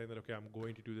into it and saying that, okay, I'm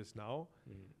going to do this now.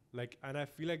 Like, and I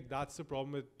feel like that's the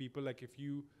problem with people. Like if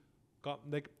you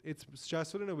like it's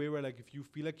stressful in a way where like if you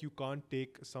feel like you can't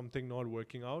take something not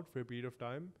working out for a period of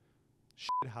time,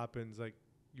 shit happens. Like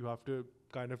you have to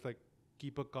kind of like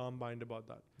keep a calm mind about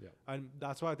that. Yeah. And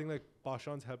that's why I think like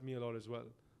Pashan's helped me a lot as well.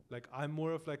 Like I'm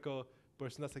more of like a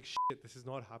person that's like, shit, this is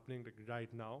not happening like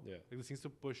right now. Yeah. Like this needs to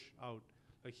push out.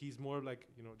 Like he's more like,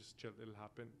 you know, just chill, it'll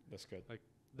happen. That's good. Like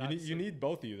you need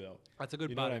both of you though. That's a good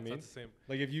You know what I balance. mean? That's the same.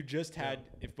 Like if you just had,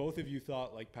 if both of you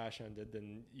thought like Pashan did,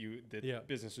 then the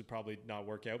business would probably not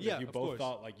work out. But Yeah, if you of both course.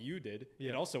 thought like you did,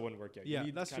 it also wouldn't work out. Yeah, You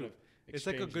need that's kind true. of It's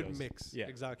like a exchange good those. mix. Yeah,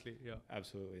 Exactly. Yeah.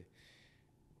 absolutely.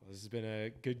 Well, this has been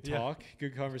a good talk,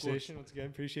 good conversation. Once again,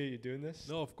 appreciate you doing this.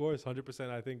 No, of course,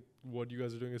 100%. I think what you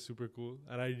guys are doing is super cool,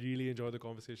 and I really enjoyed the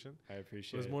conversation. I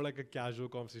appreciate it. Was more like a casual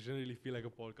conversation. I didn't really feel like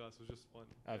a podcast. It was just fun.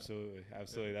 Absolutely,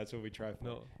 absolutely. That's what we try for.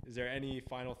 No. Is there any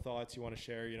final thoughts you want to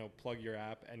share? You know, plug your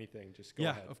app, anything. Just go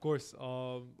ahead. Yeah, of course.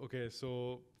 Okay,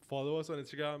 so follow us on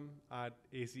Instagram at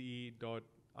ace.it.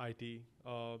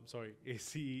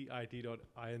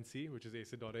 aceit.inc, which is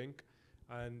aceit.inc.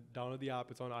 And download the app.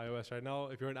 It's on iOS right now.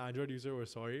 If you're an Android user, we're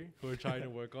sorry. We're trying to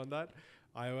work on that.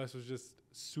 iOS was just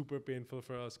super painful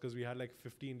for us because we had like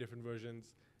 15 different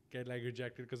versions get like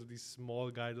rejected because of these small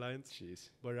guidelines. Jeez.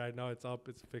 But right now it's up,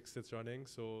 it's fixed, it's running.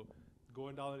 So go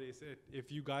and download it.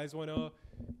 If you guys want to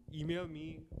email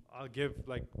me, I'll give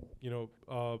like,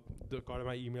 the card of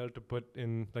my email to put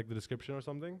in like the description or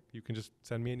something. You can just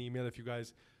send me an email if you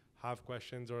guys have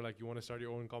questions or like you want to start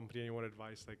your own company and you want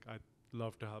advice. Like I'd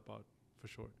love to help out. For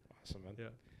sure. Awesome, man. Yeah.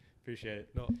 Appreciate it.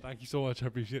 No, thank you so much. I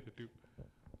appreciate it too.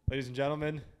 Ladies and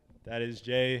gentlemen, that is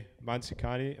Jay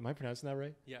Mansukani. Am I pronouncing that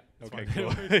right? Yeah. Okay,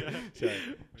 cool. Sorry.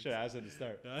 Should have asked at the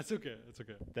start. Yeah, that's okay. That's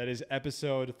okay. That is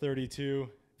episode 32,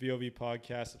 VoV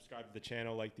Podcast. Subscribe to the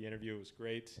channel. Like the interview. It was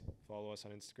great. Follow us on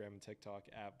Instagram and TikTok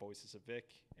at Voices of Vic.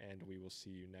 And we will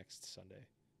see you next Sunday.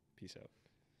 Peace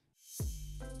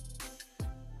out.